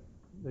offense.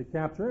 They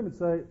capture him and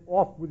say,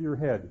 off with your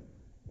head.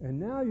 And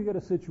now you get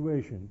a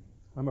situation,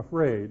 I'm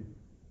afraid,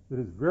 that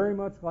is very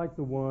much like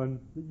the one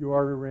that you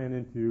already ran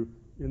into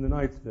in The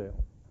Knight's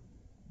Tale.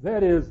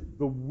 That is,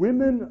 the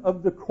women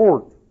of the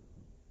court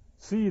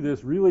see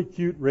this really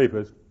cute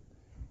rapist,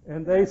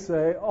 and they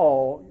say,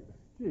 oh,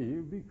 gee,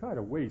 it'd be kind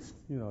of waste,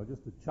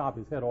 just to chop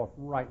his head off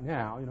right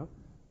now,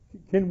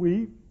 Can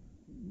we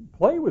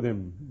play with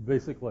him,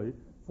 basically,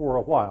 for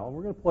a while?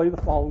 We're going to play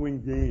the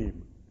following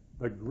game,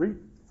 the great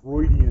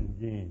Freudian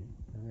game.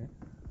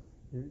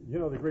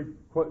 The great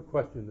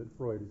question that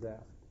Freud has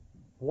asked.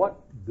 What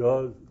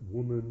does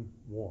woman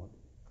want?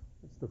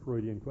 That's the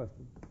Freudian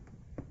question.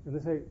 And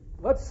they say,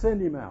 let's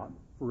send him out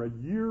for a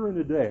year and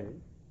a day.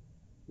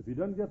 If he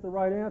doesn't get the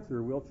right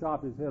answer, we'll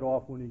chop his head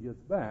off when he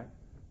gets back.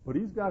 But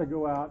he's got to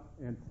go out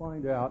and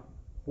find out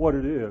what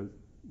it is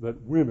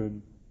that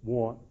women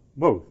want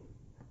most.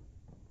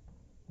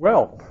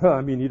 Well,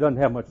 he doesn't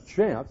have much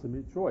chance.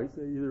 Choice.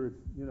 Either it's,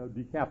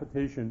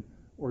 decapitation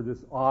or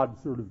this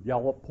odd sort of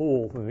gallop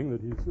pole thing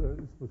that he's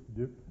supposed to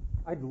do.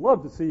 I'd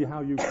love to see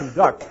how you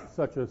conduct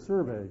such a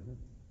survey.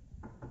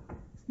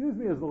 Excuse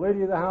me, is the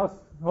lady of the house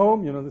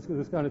home?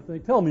 This kind of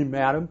thing. Tell me,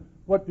 madam,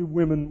 what do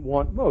women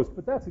want most?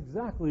 But that's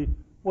exactly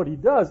what he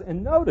does.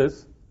 And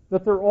notice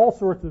that there are all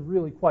sorts of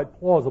really quite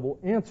plausible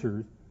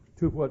answers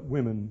to what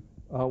women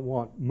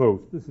want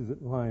most. This is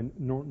at line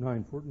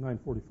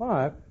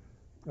 945.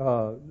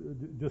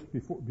 Just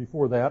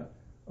before that,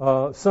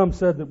 some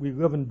said that we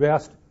live in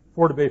best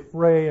for to be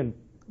free and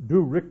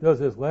do Rick does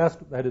his last.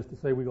 That is to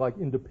say, we like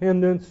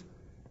independence,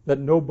 that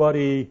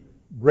nobody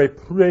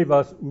repreve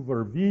us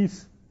over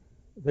vis.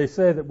 They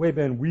say that we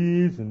ben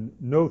wees and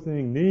no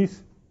thing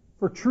niece.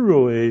 For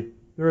truly,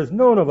 there is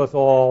none of us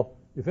all,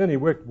 if any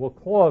wick will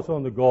claw us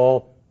on the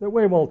gall, that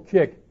we won't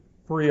kick,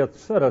 for he hath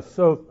set us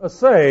so a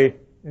say,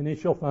 and he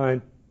shall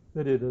find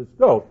that it is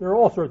dope. There are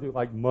all sorts of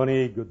like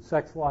money, good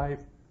sex life,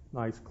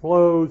 nice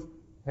clothes,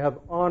 have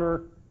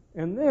honor.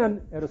 And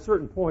then, at a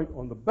certain point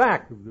on the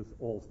back of this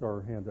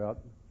all-star handout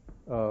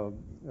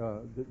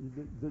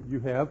that you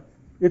have,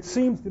 it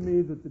seems to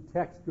me that the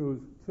text goes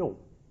tilt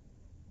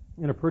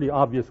in a pretty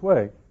obvious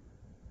way.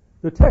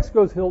 The text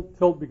goes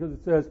tilt because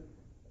it says,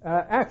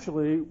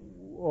 actually,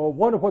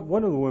 one of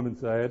the women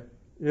said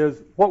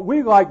is, what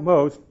we like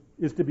most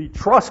is to be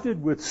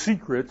trusted with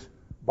secrets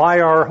by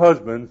our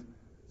husbands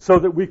so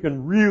that we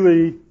can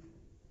really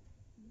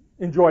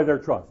enjoy their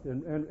trust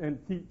and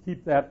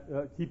keep that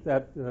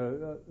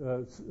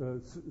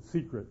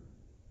secret.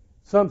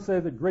 Some say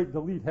that great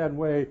delete had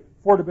way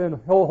for to been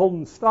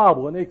holden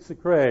stable and ache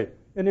secret,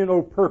 and in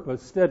o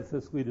purpose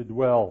steadfastly to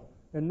dwell,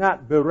 and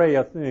not bewray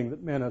a thing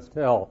that men us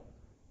tell.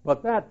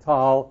 But that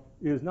tal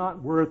is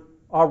not worth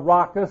a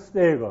rocka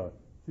steva,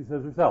 she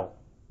says herself.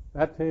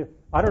 I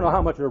don't know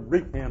how much a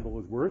rake handle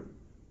is worth.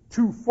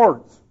 2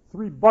 farts,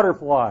 3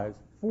 butterflies,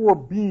 4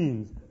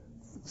 beans,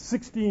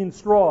 16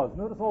 straws.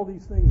 Notice all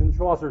these things in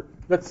Chaucer,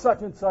 that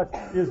such and such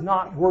is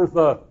not worth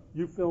a,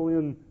 you fill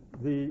in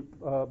the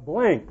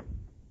blank.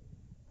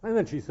 And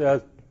then she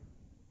says,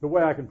 the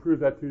way I can prove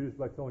that to you is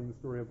by telling the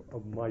story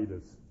of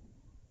Midas.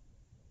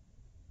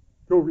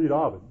 Go read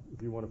Ovid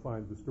if you want to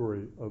find the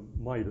story of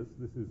Midas.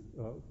 This is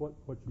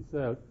what she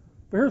says.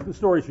 But here's the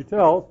story she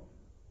tells.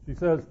 She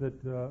says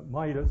that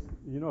Midas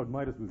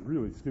was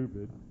really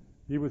stupid.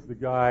 He was the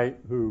guy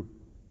who,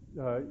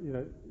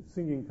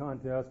 singing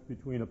contest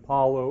between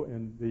Apollo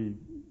and the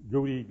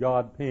goaty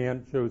god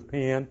Pan, chose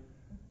Pan.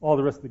 All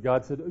the rest of the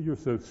gods said, oh, you're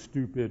so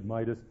stupid,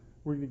 Midas.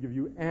 We're going to give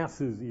you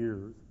ass's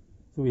ears.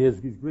 So he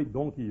has these great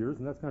donkey ears,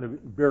 and that's kind of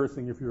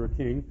embarrassing if you're a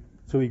king.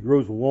 So he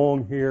grows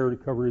long hair to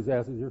cover his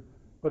ass's ears.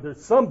 But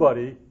there's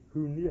somebody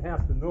who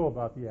has to know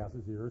about the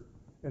ass's ears,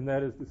 and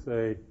that is to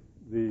say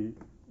the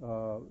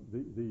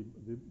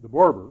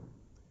barber.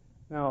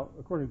 Now,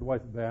 according to the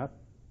wife of Bath,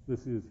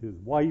 this is his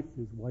wife.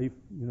 His wife,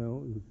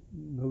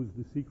 knows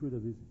the secret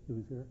of his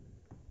hair.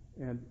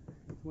 And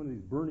it's one of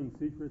these burning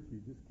secrets you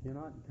just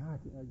cannot, God,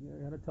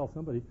 I got to tell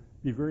somebody.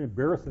 It'd be very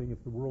embarrassing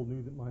if the world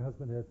knew that my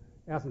husband had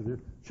ass's ears.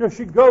 So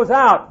she goes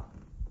out,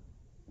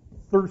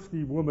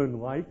 thirsty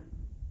woman-like,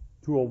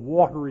 to a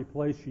watery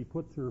place. She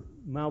puts her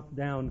mouth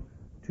down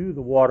to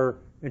the water,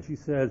 and she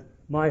says,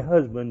 "My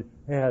husband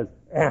has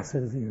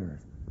ass's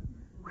ears."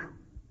 Whew.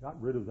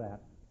 Got rid of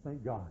that.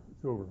 Thank God.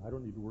 It's over. I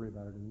don't need to worry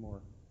about it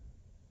anymore.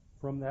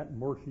 From that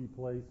marshy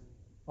place,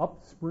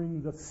 up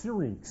spring the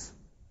syrinx.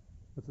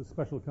 That's a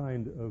special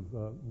kind of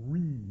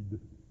reed.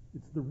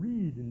 It's the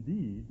reed,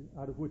 indeed,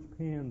 out of which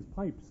Pan's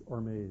pipes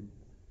are made.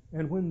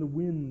 And when the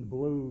wind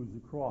blows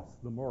across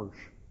the marsh,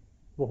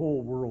 the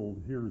whole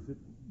world hears it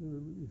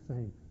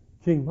saying,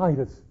 "King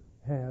Midas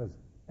has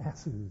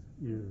ass's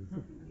ears."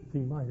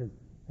 King Midas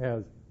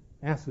has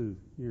ass's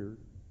ears.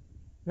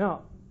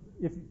 Now,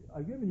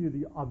 I've given you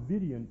the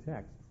Ovidian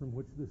text from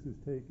which this is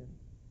taken,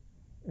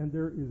 and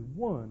there is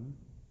one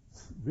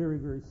very,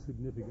 very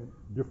significant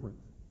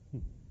difference.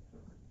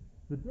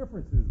 The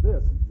difference is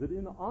this, that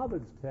in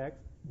Ovid's text,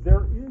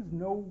 there is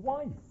no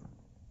wife.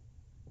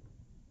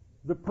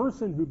 The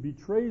person who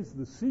betrays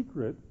the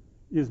secret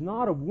is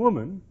not a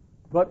woman,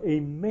 but a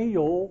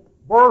male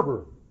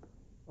barber,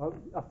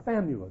 a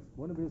famulus,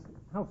 one of his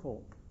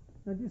household.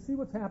 Now, do you see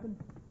what's happened?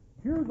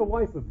 Here, the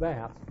wife of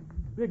Bath,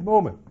 big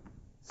moment.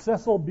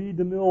 Cecil B.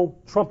 DeMille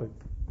trumpet.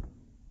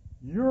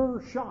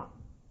 You're shot.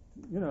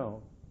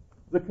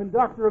 The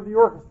conductor of the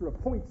orchestra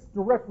points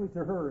directly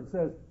to her and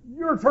says,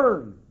 "Your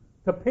turn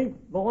to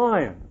paint the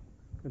lion."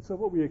 And so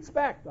what we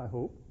expect, I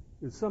hope,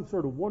 is some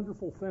sort of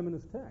wonderful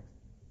feminist text.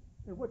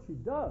 And what she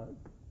does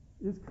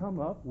is come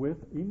up with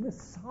a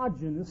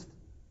misogynist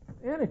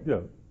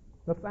anecdote.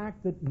 The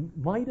fact that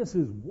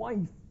Midas's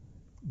wife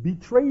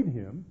betrayed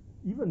him,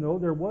 even though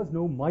there was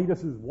no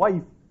Midas's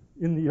wife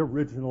in the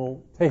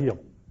original tale.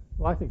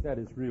 Well, I think that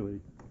is really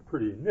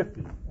pretty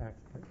nifty,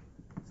 actually.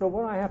 So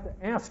what I have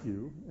to ask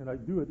you, and I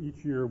do it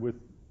each year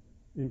with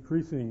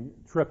increasing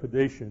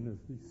trepidation as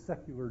the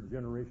secular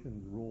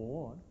generations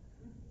roll on,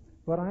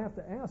 but I have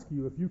to ask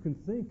you if you can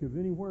think of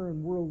anywhere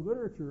in world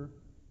literature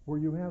where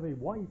you have a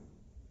wife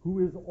who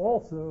is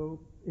also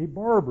a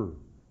barber.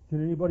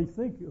 Can anybody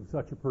think of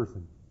such a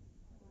person?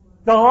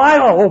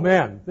 Delilah! Oh,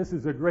 man, this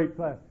is a great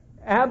class.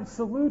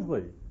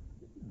 Absolutely.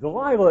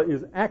 Delilah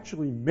is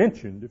actually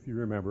mentioned, if you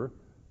remember.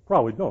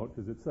 Probably don't,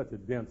 because it's such a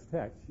dense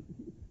text.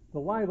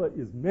 Delilah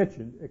is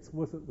mentioned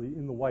explicitly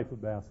in the Wife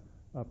of Bath's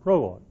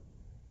prologue.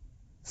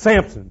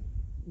 Samson,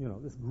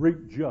 this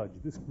great judge,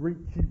 this great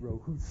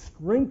hero, whose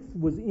strength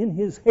was in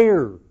his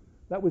hair.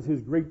 That was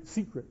his great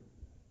secret.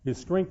 His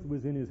strength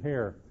was in his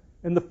hair.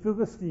 And the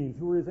Philistines,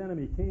 who were his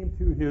enemy, came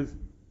to his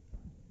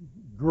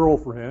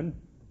girlfriend,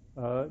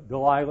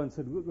 Delilah, and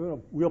said,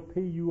 "We'll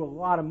pay you a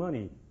lot of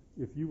money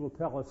if you will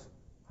tell us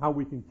how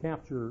we can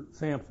capture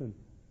Samson."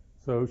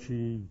 So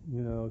she,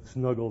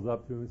 snuggles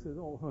up to him and says,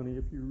 "Oh, honey,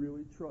 if you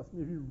really trust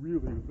me, if you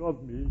really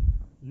love me,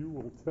 you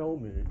will tell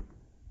me."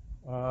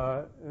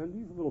 And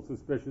he's a little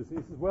suspicious. He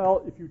says,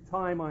 "Well, if you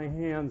tie my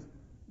hands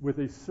with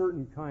a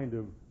certain kind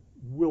of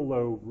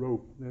willow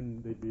rope,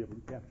 then they'd be able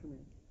to capture me."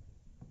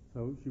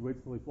 So she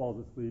waits till he falls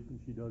asleep, and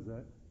she does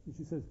that. And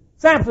she says,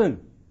 "Samson,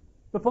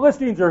 the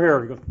Philistines are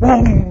here." He goes,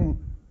 "Boom!"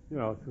 She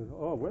says,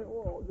 "Oh,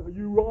 well,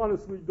 you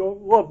honestly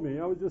don't love me.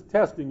 I was just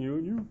testing you.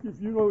 And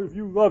if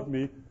you loved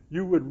me,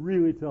 you would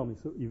really tell me."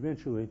 So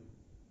eventually,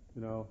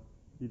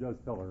 he does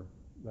tell her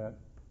that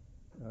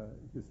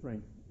his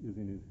strength is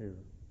in his hair.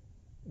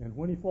 And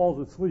when he falls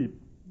asleep,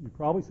 you've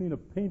probably seen a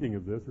painting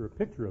of this or a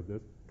picture of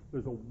this.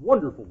 There's a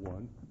wonderful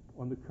one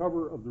on the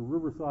cover of the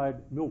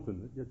Riverside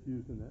Milton that gets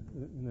used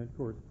in that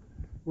course,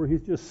 where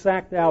he's just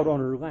sacked out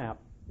on her lap,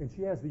 and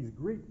she has these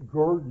great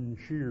garden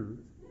shears,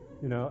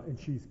 and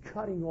she's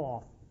cutting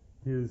off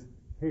his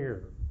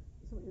hair.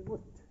 So it was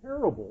a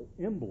terrible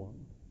emblem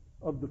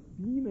of the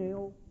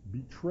female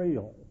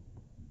betrayal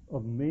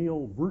of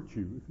male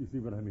virtue, if you see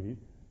what I mean,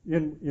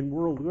 in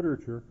world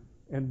literature.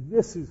 And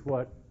this is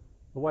what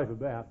the Wife of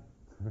Bath,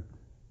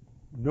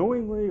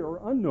 knowingly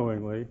or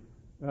unknowingly,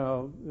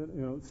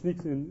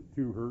 sneaks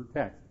into her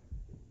text.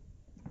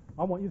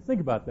 I want you to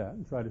think about that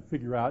and try to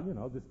figure out,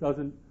 this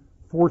doesn't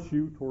force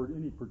you toward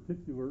any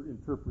particular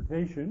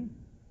interpretation.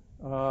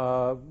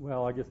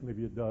 Well, I guess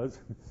maybe it does.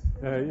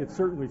 It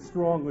certainly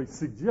strongly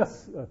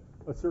suggests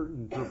a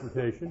certain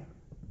interpretation,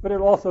 but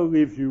it also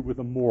leaves you with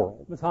a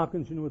moral. Ms.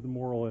 Hopkins, you know what the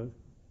moral is?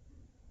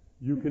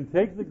 You can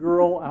take the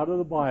girl out of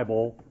the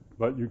Bible,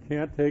 but you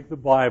can't take the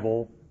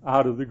Bible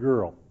out of the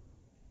girl.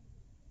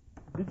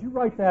 Did you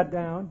write that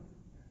down?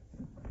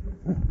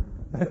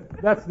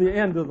 That's the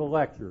end of the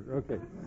lecture. Okay.